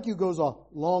 Thank you goes a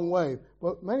long way,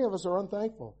 but many of us are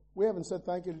unthankful. We haven't said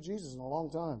thank you to Jesus in a long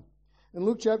time. In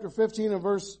Luke chapter 15 and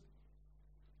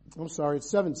it's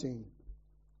 17.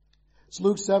 It's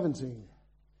Luke 17.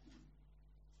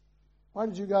 Why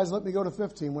did you guys let me go to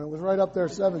 15 when it was right up there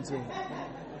 17?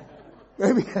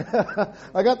 Maybe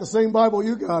I got the same Bible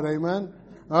you got, amen?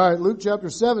 All right, Luke chapter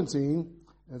 17,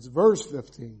 it's verse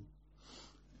 15.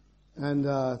 And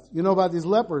you know about these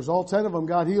lepers, all 10 of them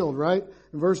got healed, right?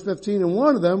 In verse 15, and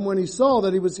one of them, when he saw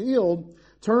that he was healed,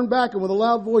 turned back and with a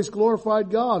loud voice glorified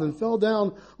God and fell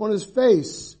down on his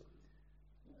face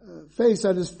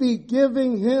at his feet,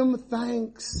 giving him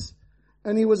thanks.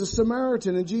 And he was a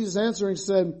Samaritan. And Jesus answering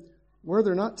said, Were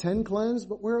there not 10 cleansed,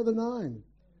 but where are the 9?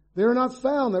 They are not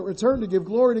found that return to give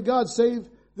glory to God, save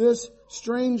this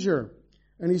stranger.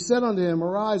 And he said unto him,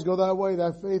 Arise, go thy way,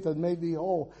 thy faith hath made thee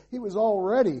whole. He was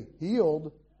already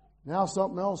healed. Now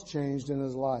something else changed in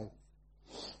his life.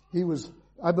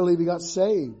 I believe he got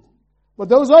saved. But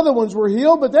those other ones were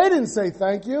healed, but they didn't say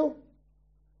thank you.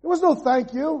 There was no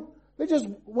thank you. They just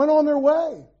went on their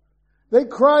way. They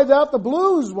cried out the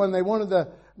blues when they wanted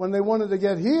to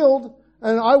get healed,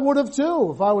 and I would have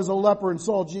too if I was a leper and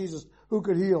saw Jesus who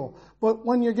could heal. But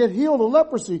when you get healed of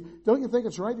leprosy, don't you think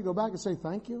it's right to go back and say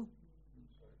thank you?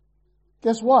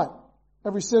 Guess what?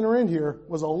 Every sinner in here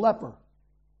was a leper.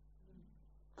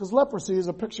 Because leprosy is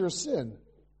a picture of sin.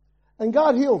 And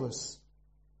God healed us.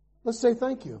 Let's say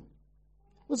thank you.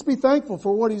 Let's be thankful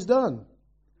for what He's done.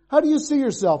 How do you see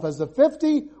yourself, as the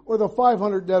 50 or the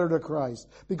 500 debtor to Christ?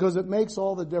 Because it makes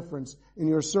all the difference in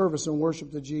your service and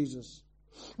worship to Jesus.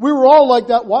 We were all like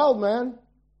that wild man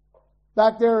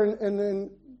back there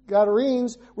in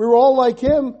Gadarenes. We were all like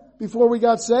him before we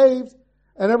got saved.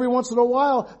 And every once in a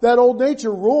while, that old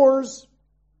nature roars.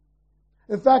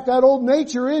 In fact, that old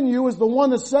nature in you is the one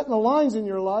that's setting the lines in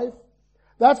your life.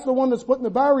 That's the one that's putting the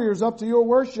barriers up to your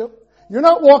worship. You're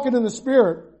not walking in the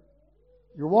Spirit.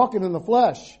 You're walking in the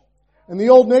flesh. And the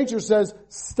old nature says,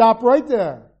 stop right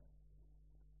there.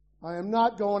 I am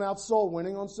not going out soul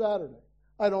winning on Saturday.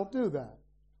 I don't do that.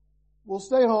 We'll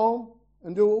stay home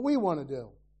and do what we want to do.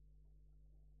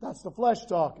 That's the flesh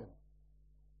talking.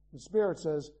 The Spirit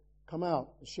says, come out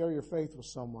and share your faith with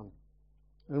someone.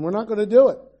 And we're not going to do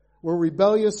it. We're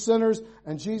rebellious sinners,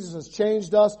 and Jesus has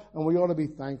changed us, and we ought to be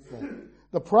thankful.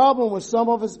 The problem with some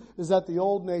of us is that the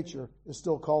old nature is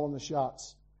still calling the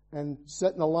shots and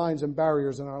setting the lines and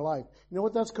barriers in our life. You know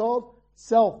what that's called?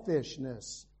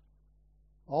 Selfishness.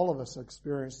 All of us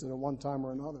experienced it at one time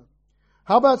or another.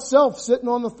 How about self sitting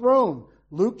on the throne?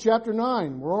 Luke chapter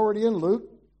 9. We're already in Luke.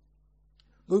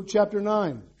 Luke chapter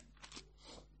 9.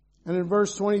 And in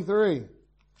verse 23.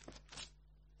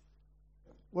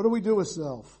 What do we do with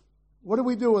self? What do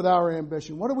we do with our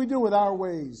ambition? What do we do with our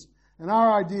ways and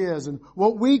our ideas and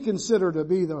what we consider to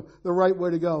be the right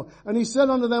way to go? And he said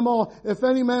unto them all, if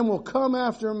any man will come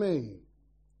after me,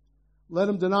 let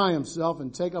him deny himself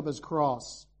and take up his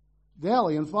cross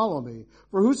daily and follow me.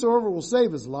 For whosoever will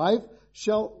save his life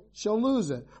shall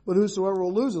lose it. But whosoever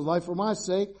will lose his life for my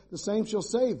sake, the same shall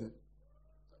save it.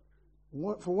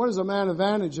 For what is a man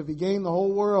advantage if he gain the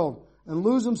whole world and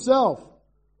lose himself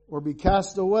or be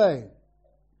cast away?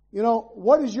 You know,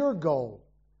 what is your goal?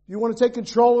 Do you want to take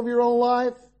control of your own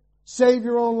life, save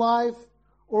your own life,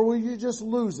 or will you just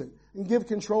lose it and give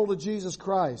control to Jesus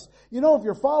Christ? You know, if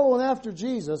you're following after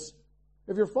Jesus,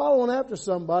 if you're following after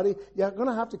somebody, you're going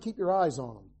to have to keep your eyes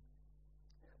on them.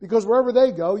 Because wherever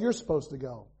they go, you're supposed to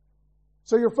go.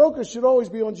 So your focus should always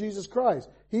be on Jesus Christ.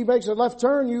 He makes a left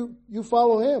turn, you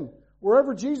follow Him.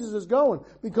 Wherever Jesus is going,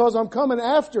 because I'm coming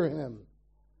after Him.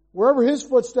 Wherever His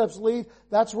footsteps lead,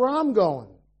 that's where I'm going.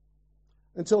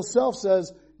 Until self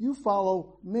says, you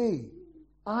follow me.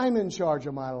 I'm in charge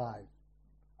of my life.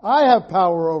 I have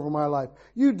power over my life.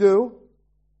 You do.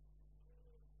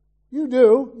 You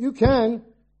do. You can.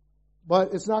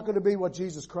 But it's not going to be what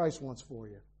Jesus Christ wants for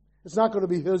you. It's not going to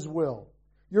be His will.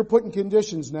 You're putting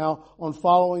conditions now on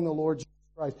following the Lord Jesus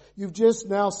Christ. You've just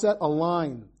now set a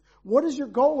line. What is your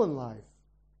goal in life?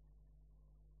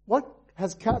 What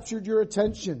has captured your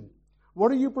attention?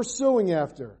 What are you pursuing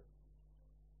after?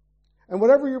 And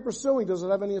whatever you're pursuing, does it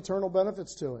have any eternal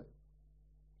benefits to it?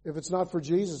 If it's not for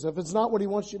Jesus, if it's not what He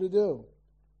wants you to do.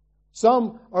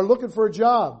 Some are looking for a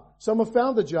job. Some have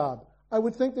found a job. I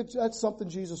would think that that's something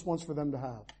Jesus wants for them to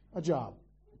have. A job.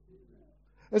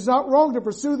 It's not wrong to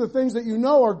pursue the things that you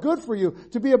know are good for you,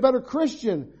 to be a better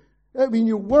Christian. I mean,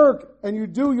 you work and you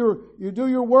do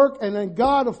your work, and then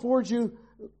God affords you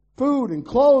food and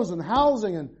clothes and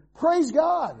housing, and praise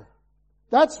God.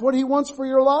 That's what He wants for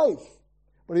your life.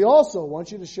 But He also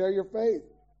wants you to share your faith.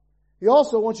 He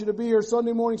also wants you to be here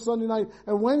Sunday morning, Sunday night,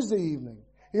 and Wednesday evening.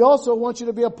 He also wants you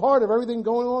to be a part of everything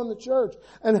going on in the church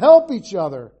and help each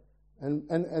other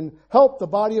and help the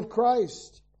body of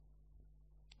Christ.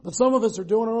 But some of us are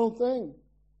doing our own thing.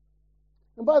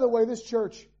 And by the way, this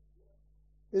church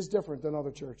is different than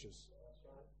other churches.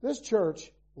 This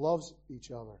church loves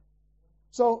each other.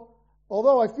 So,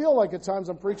 although I feel like at times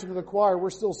I'm preaching to the choir,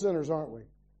 we're still sinners, aren't we?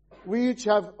 We each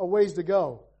have a ways to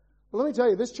go. But let me tell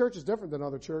you, this church is different than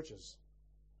other churches.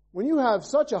 When you have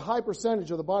such a high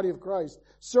percentage of the body of Christ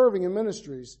serving in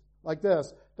ministries like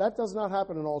this, that does not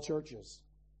happen in all churches.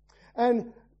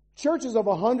 And churches of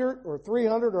 100 or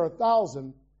 300 or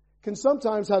 1,000 can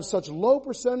sometimes have such low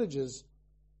percentages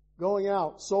going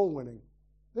out soul winning.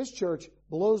 This church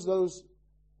blows those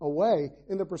away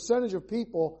in the percentage of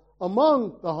people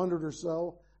among the 100 or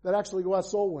so that actually go out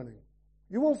soul winning.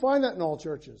 You won't find that in all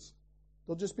churches.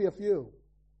 There'll just be a few.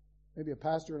 Maybe a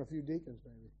pastor and a few deacons,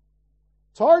 maybe.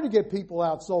 It's hard to get people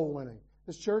out soul winning.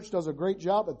 This church does a great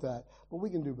job at that, but we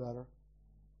can do better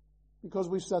because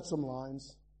we've set some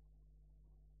lines.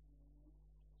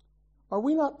 Are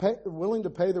we not willing to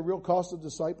pay the real cost of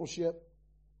discipleship?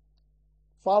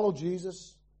 Follow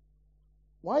Jesus?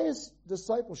 Why is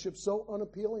discipleship so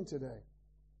unappealing today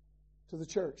to the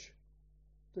church,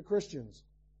 to Christians?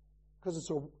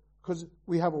 Because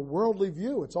we have a worldly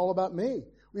view. It's all about me.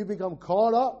 We've become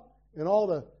caught up in all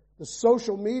the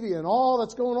social media and all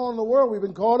that's going on in the world. We've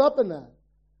been caught up in that.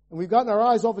 And we've gotten our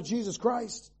eyes off of Jesus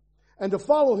Christ. And to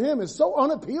follow Him is so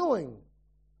unappealing.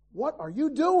 What are you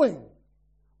doing?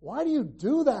 Why do you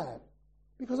do that?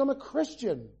 Because I'm a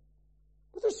Christian.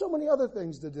 But there's so many other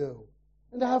things to do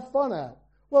and to have fun at.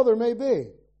 Well, there may be,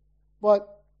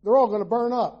 but they're all going to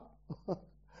burn up.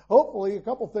 Hopefully, a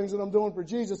couple things that I'm doing for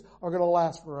Jesus are going to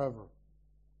last forever.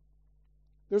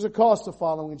 There's a cost to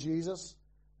following Jesus,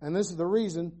 and this is the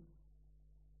reason: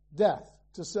 death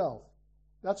to self.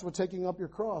 That's what taking up your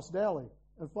cross daily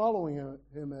and following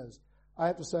Him is. I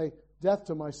have to say, death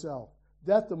to myself,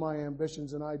 death to my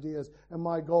ambitions and ideas and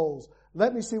my goals.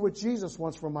 Let me see what Jesus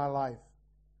wants from my life.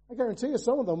 I guarantee you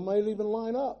some of them might even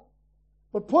line up.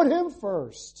 But put Him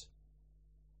first.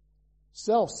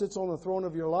 Self sits on the throne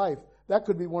of your life. That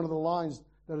could be one of the lines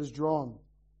that is drawn.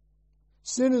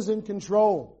 Sin is in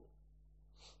control.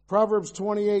 Proverbs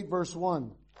 28 verse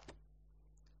 1.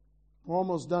 We're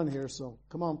almost done here, so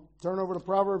come on. Turn over to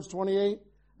Proverbs 28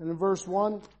 and in verse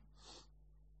 1.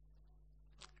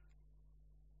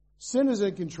 Sin is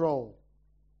in control.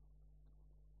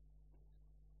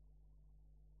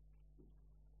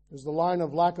 There's the line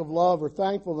of lack of love or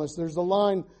thankfulness. There's the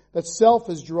line that self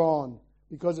is drawn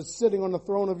because it's sitting on the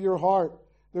throne of your heart.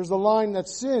 There's the line that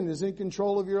sin is in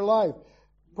control of your life.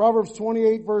 Proverbs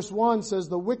 28 verse 1 says,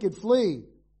 the wicked flee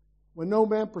when no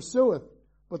man pursueth,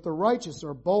 but the righteous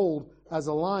are bold as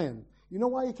a lion. You know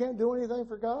why you can't do anything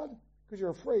for God? Because you're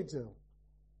afraid to.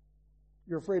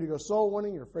 You're afraid to go soul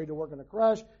winning. You're afraid to work in a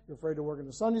creche. You're afraid to work in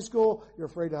the Sunday school. You're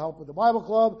afraid to help with the Bible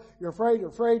club. You're afraid.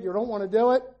 You don't want to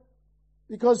do it.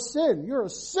 Because sin, you're a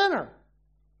sinner.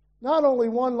 Not only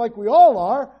one like we all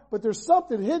are, but there's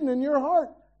something hidden in your heart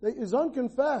that is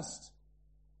unconfessed.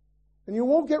 And you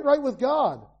won't get right with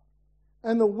God.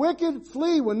 And the wicked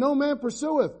flee when no man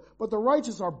pursueth, but the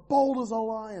righteous are bold as a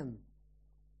lion.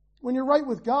 When you're right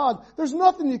with God, there's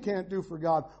nothing you can't do for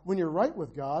God when you're right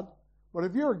with God. But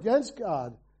if you're against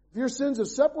God, if your sins have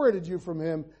separated you from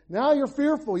Him, now you're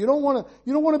fearful. You don't want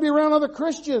to be around other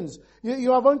Christians.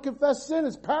 You have unconfessed sin.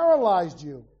 It's paralyzed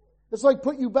you. It's like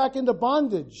put you back into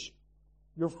bondage.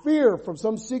 Your fear from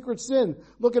some secret sin.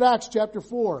 Look at Acts chapter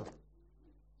 4.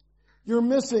 You're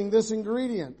missing this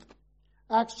ingredient.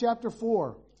 Acts chapter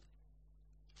 4.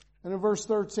 And in verse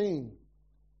 13.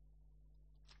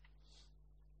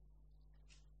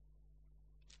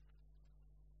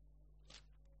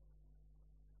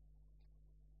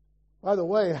 By the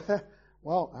way,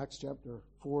 well, Acts chapter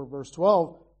 4 verse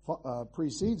 12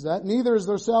 precedes that. Neither is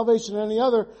there salvation in any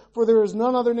other, for there is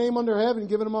none other name under heaven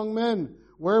given among men,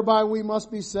 whereby we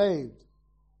must be saved.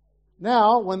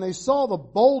 Now, when they saw the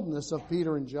boldness of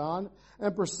Peter and John,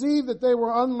 and perceived that they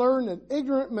were unlearned and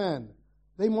ignorant men,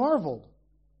 they marveled,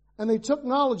 and they took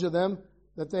knowledge of them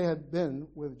that they had been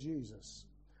with Jesus.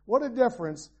 What a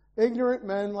difference ignorant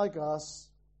men like us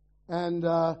and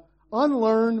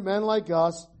unlearned men like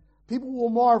us. People will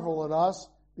marvel at us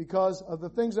because of the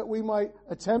things that we might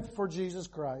attempt for Jesus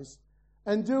Christ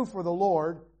and do for the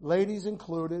Lord, ladies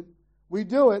included. We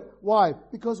do it. Why?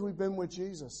 Because we've been with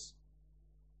Jesus.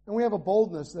 And we have a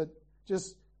boldness that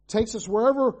just takes us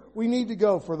wherever we need to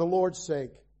go for the Lord's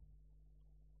sake.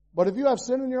 But if you have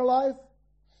sin in your life,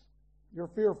 you're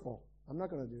fearful. I'm not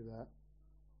going to do that.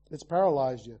 It's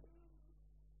paralyzed you.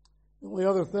 The only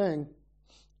other thing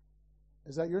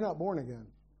is that you're not born again.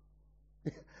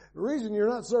 The reason you're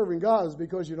not serving God is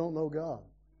because you don't know God.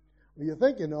 Well, you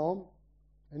think you know Him,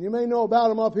 and you may know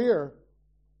about Him up here,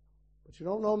 but you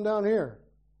don't know Him down here.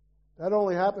 That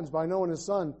only happens by knowing His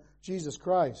Son, Jesus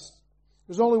Christ.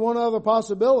 There's only one other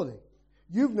possibility.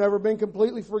 You've never been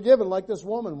completely forgiven like this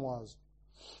woman was.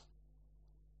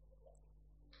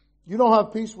 You don't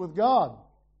have peace with God.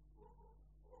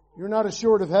 You're not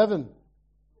assured of heaven.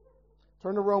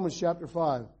 Turn to Romans chapter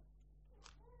 5.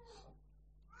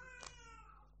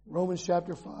 Romans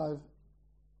chapter 5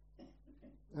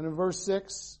 and in verse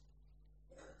 6.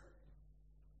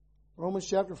 Romans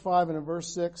chapter 5 and in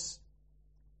verse 6.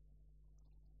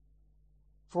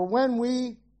 For when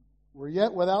we were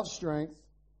yet without strength,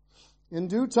 in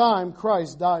due time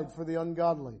Christ died for the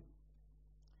ungodly.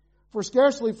 For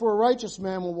scarcely for a righteous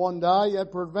man will one die,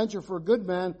 yet peradventure for a good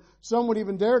man some would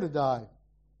even dare to die.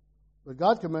 But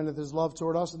God commendeth His love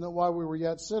toward us, and that while we were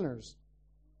yet sinners,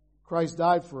 Christ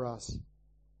died for us.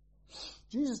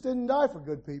 Jesus didn't die for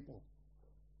good people.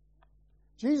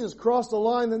 Jesus crossed a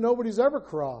line that nobody's ever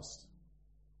crossed.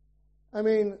 I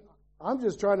mean, I'm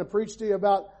just trying to preach to you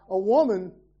about a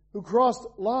woman who crossed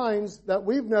lines that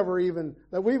we've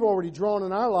already drawn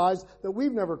in our lives, that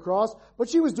we've never crossed, but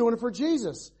she was doing it for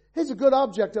Jesus. He's a good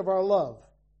object of our love.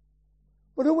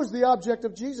 But who was the object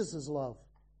of Jesus' love?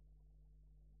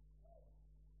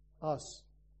 Us.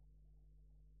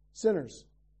 Sinners.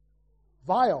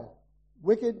 Vile,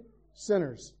 wicked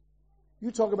sinners.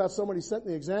 You talk about somebody setting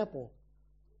the example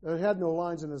that had no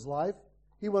lines in his life.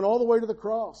 He went all the way to the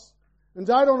cross and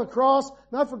died on a cross,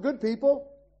 not for good people.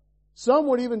 Some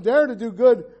would even dare to do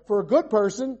good for a good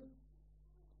person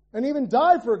and even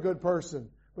die for a good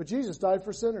person. But Jesus died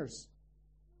for sinners.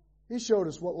 He showed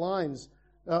us what lines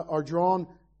are drawn.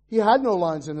 He had no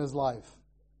lines in his life.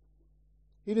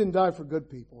 He didn't die for good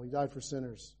people. He died for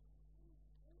sinners.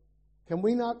 Can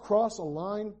we not cross a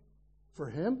line for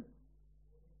him?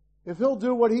 If he'll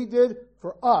do what he did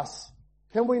for us,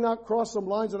 can we not cross some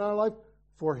lines in our life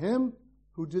for him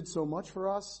who did so much for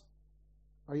us?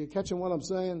 Are you catching what I'm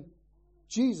saying?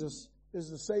 Jesus is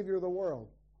the Savior of the world.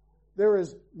 There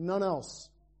is none else.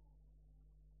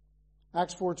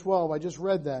 Acts 4:12, I just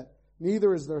read that.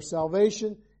 Neither is there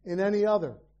salvation in any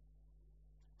other.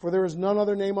 For there is none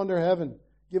other name under heaven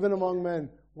given among men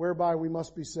whereby we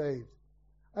must be saved.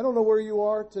 I don't know where you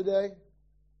are today,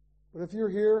 but if you're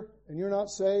here and you're not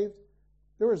saved,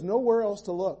 there is nowhere else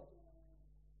to look.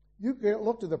 You can't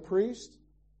look to the priest.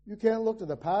 You can't look to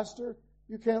the pastor.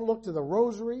 You can't look to the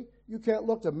rosary. You can't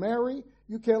look to Mary.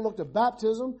 You can't look to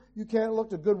baptism. You can't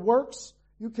look to good works.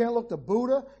 You can't look to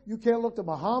Buddha. You can't look to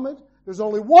Muhammad. There's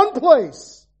only one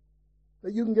place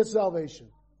that you can get salvation.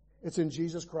 It's in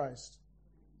Jesus Christ.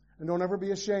 And don't ever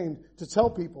be ashamed to tell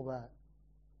people that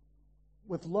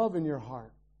with love in your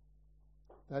heart.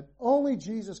 That only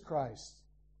Jesus Christ.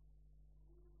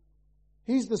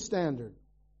 He's the standard.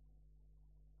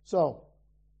 So,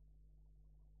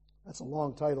 that's a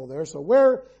long title there. So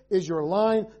where is your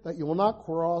line that you will not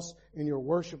cross in your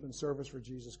worship and service for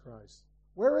Jesus Christ?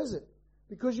 Where is it?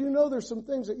 Because you know there's some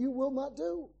things that you will not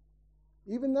do.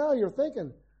 Even now you're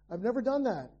thinking, I've never done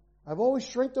that. I've always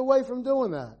shrinked away from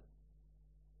doing that.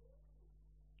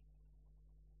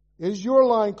 Is your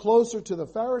line closer to the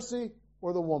Pharisee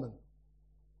or the woman?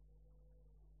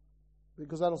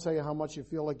 Because that'll tell you how much you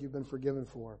feel like you've been forgiven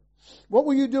for. What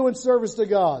will you do in service to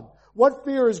God? What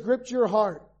fear has gripped your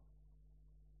heart?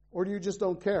 Or do you just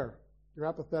don't care? You're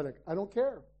apathetic. I don't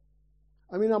care.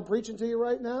 I mean, I'm preaching to you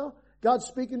right now. God's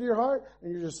speaking to your heart,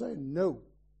 and you're just saying, no.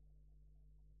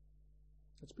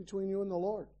 It's between you and the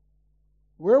Lord.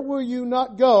 Where will you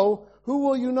not go? Who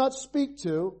will you not speak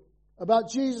to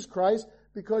about Jesus Christ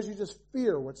because you just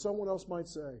fear what someone else might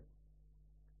say?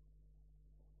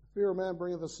 Fear of man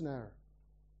bringeth a snare.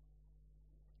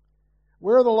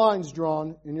 Where are the lines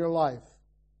drawn in your life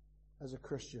as a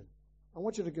Christian? I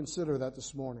want you to consider that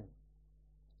this morning.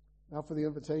 Now for the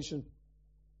invitation.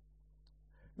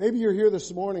 Maybe you're here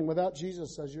this morning without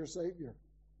Jesus as your Savior.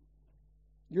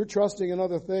 You're trusting in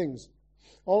other things.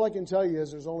 All I can tell you is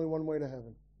there's only one way to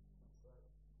heaven.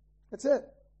 That's it.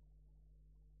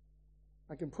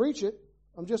 I can preach it.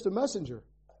 I'm just a messenger.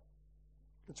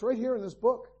 It's right here in this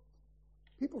book.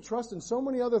 People trust in so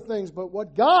many other things, but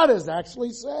what God has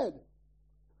actually said.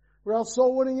 We're out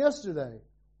soul winning yesterday.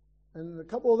 And a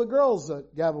couple of the girls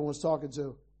that Gavin was talking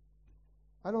to.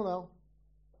 I don't know.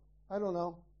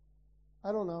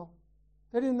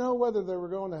 They didn't know whether they were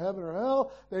going to heaven or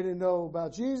hell. They didn't know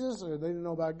about Jesus or they didn't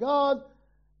know about God.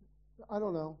 I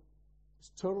don't know. It's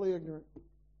totally ignorant.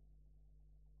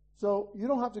 So you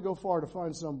don't have to go far to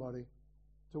find somebody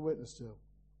to witness to.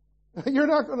 You're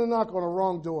not going to knock on a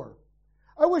wrong door.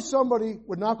 I wish somebody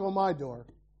would knock on my door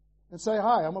and say,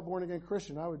 hi, I'm a born-again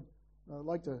Christian. I would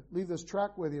like to leave this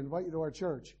tract with you and invite you to our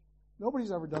church.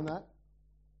 Nobody's ever done that.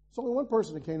 There's only one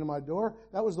person that came to my door.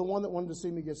 That was the one that wanted to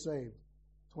see me get saved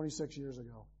 26 years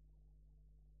ago.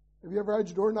 Have you ever had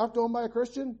your door knocked on by a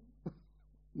Christian?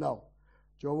 No.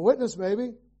 Jehovah's Witness,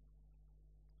 maybe.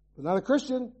 But not a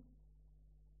Christian.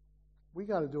 We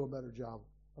got to do a better job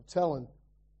of telling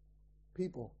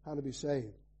people how to be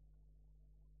saved.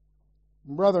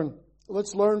 And brethren,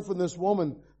 let's learn from this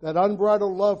woman that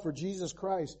unbridled love for Jesus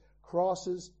Christ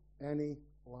crosses any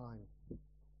line.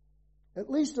 At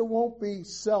least it won't be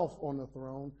self on the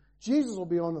throne. Jesus will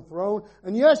be on the throne.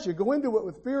 And yes, you go into it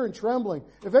with fear and trembling.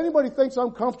 If anybody thinks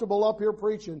I'm comfortable up here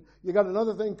preaching, you got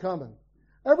another thing coming.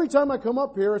 Every time I come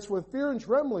up here, it's with fear and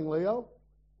trembling, Leo.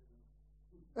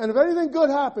 And if anything good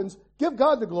happens, give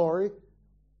God the glory,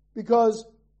 because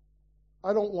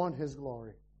I don't want His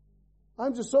glory.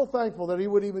 I'm just so thankful that He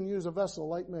would even use a vessel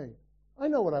like me. I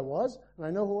know what I was, and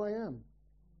I know who I am.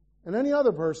 And any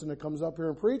other person that comes up here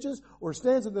and preaches or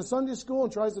stands at the Sunday school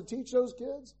and tries to teach those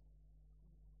kids,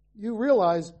 you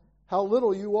realize how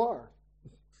little you are,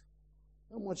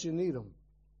 how much you need them.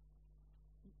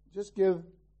 Just give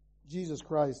Jesus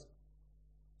Christ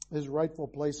His rightful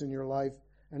place in your life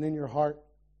and in your heart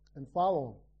and follow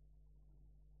Him.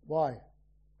 Why?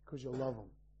 Because you love Him.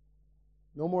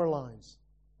 No more lines.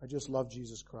 I just love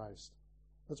Jesus Christ.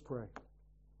 Let's pray.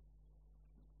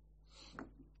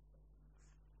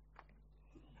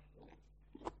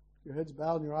 Your head's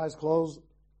bowed and your eyes closed.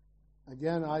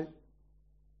 Again, I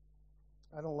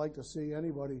don't like to see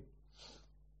anybody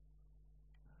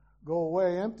go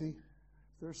away empty.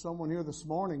 If there's someone here this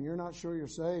morning, you're not sure you're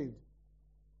saved.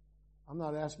 I'm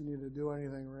not asking you to do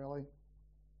anything really.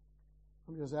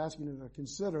 I'm just asking you to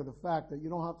consider the fact that you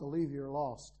don't have to leave here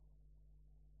lost.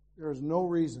 There is no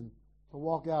reason to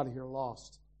walk out of here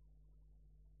lost.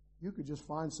 You could just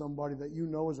find somebody that you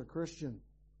know is a Christian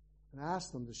and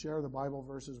ask them to share the Bible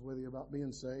verses with you about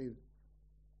being saved.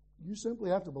 You simply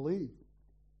have to believe.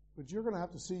 But you're going to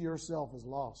have to see yourself as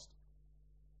lost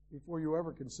before you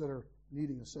ever consider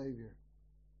needing a Savior.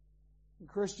 And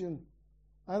Christian,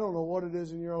 I don't know what it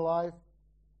is in your life.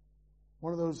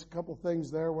 One of those couple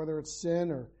things there, whether it's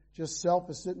sin or just self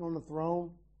is sitting on the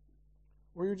throne,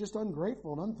 or you're just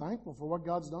ungrateful and unthankful for what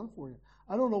God's done for you.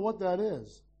 I don't know what that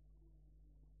is.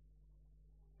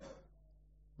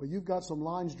 But you've got some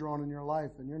lines drawn in your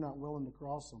life and you're not willing to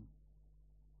cross them.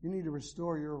 You need to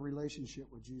restore your relationship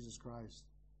with Jesus Christ.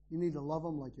 You need to love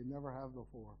Him like you never have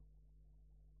before.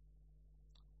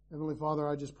 Heavenly Father,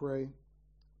 I just pray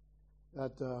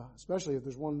that, especially if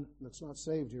there's one that's not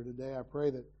saved here today, I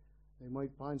pray that they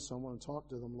might find someone and talk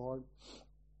to them, Lord.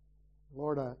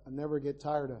 Lord, I never get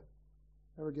tired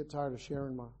of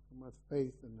sharing my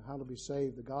faith and how to be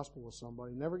saved, the gospel with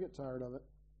somebody. Never get tired of it.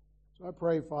 So I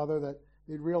pray, Father, that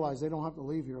they'd realize they don't have to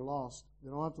leave here lost. They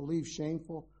don't have to leave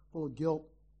shameful, full of guilt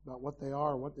about what they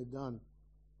are, what they've done.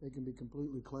 They can be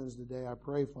completely cleansed today. I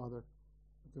pray, Father,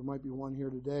 that there might be one here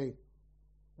today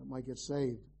that might get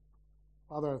saved.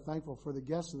 Father, I'm thankful for the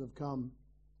guests that have come.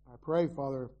 I pray,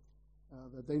 Father,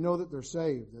 that they know that they're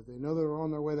saved, that they know they're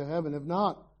on their way to heaven. If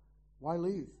not, why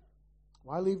leave?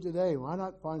 Why leave today? Why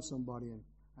not find somebody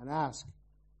and ask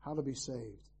how to be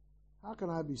saved? How can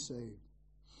I be saved?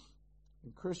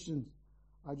 And Christians,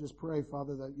 I just pray,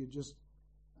 Father, that you just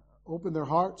open their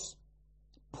hearts,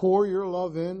 pour your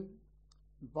love in.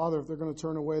 And Father, if they're going to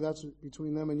turn away, that's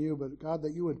between them and you. But God,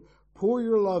 that you would pour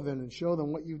your love in and show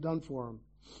them what you've done for them.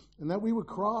 And that we would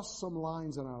cross some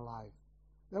lines in our life.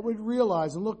 That we'd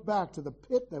realize and look back to the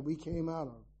pit that we came out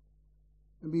of.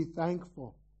 And be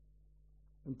thankful.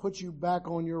 And put you back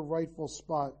on your rightful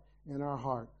spot in our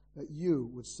heart. That you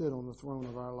would sit on the throne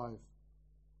of our life.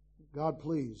 God,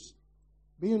 please,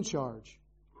 be in charge.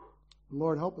 And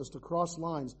Lord, help us to cross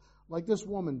lines like this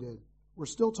woman did. We're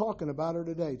still talking about her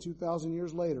today, 2,000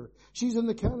 years later. She's in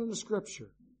the canon of Scripture.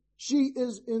 She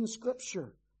is in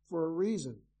Scripture for a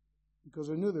reason. Because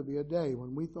I knew there'd be a day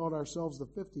when we thought ourselves the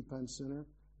 50-pence sinner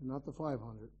and not the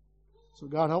 500. So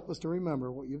God, help us to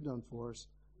remember what you've done for us.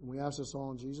 And we ask this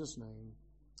all in Jesus' name.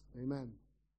 Amen.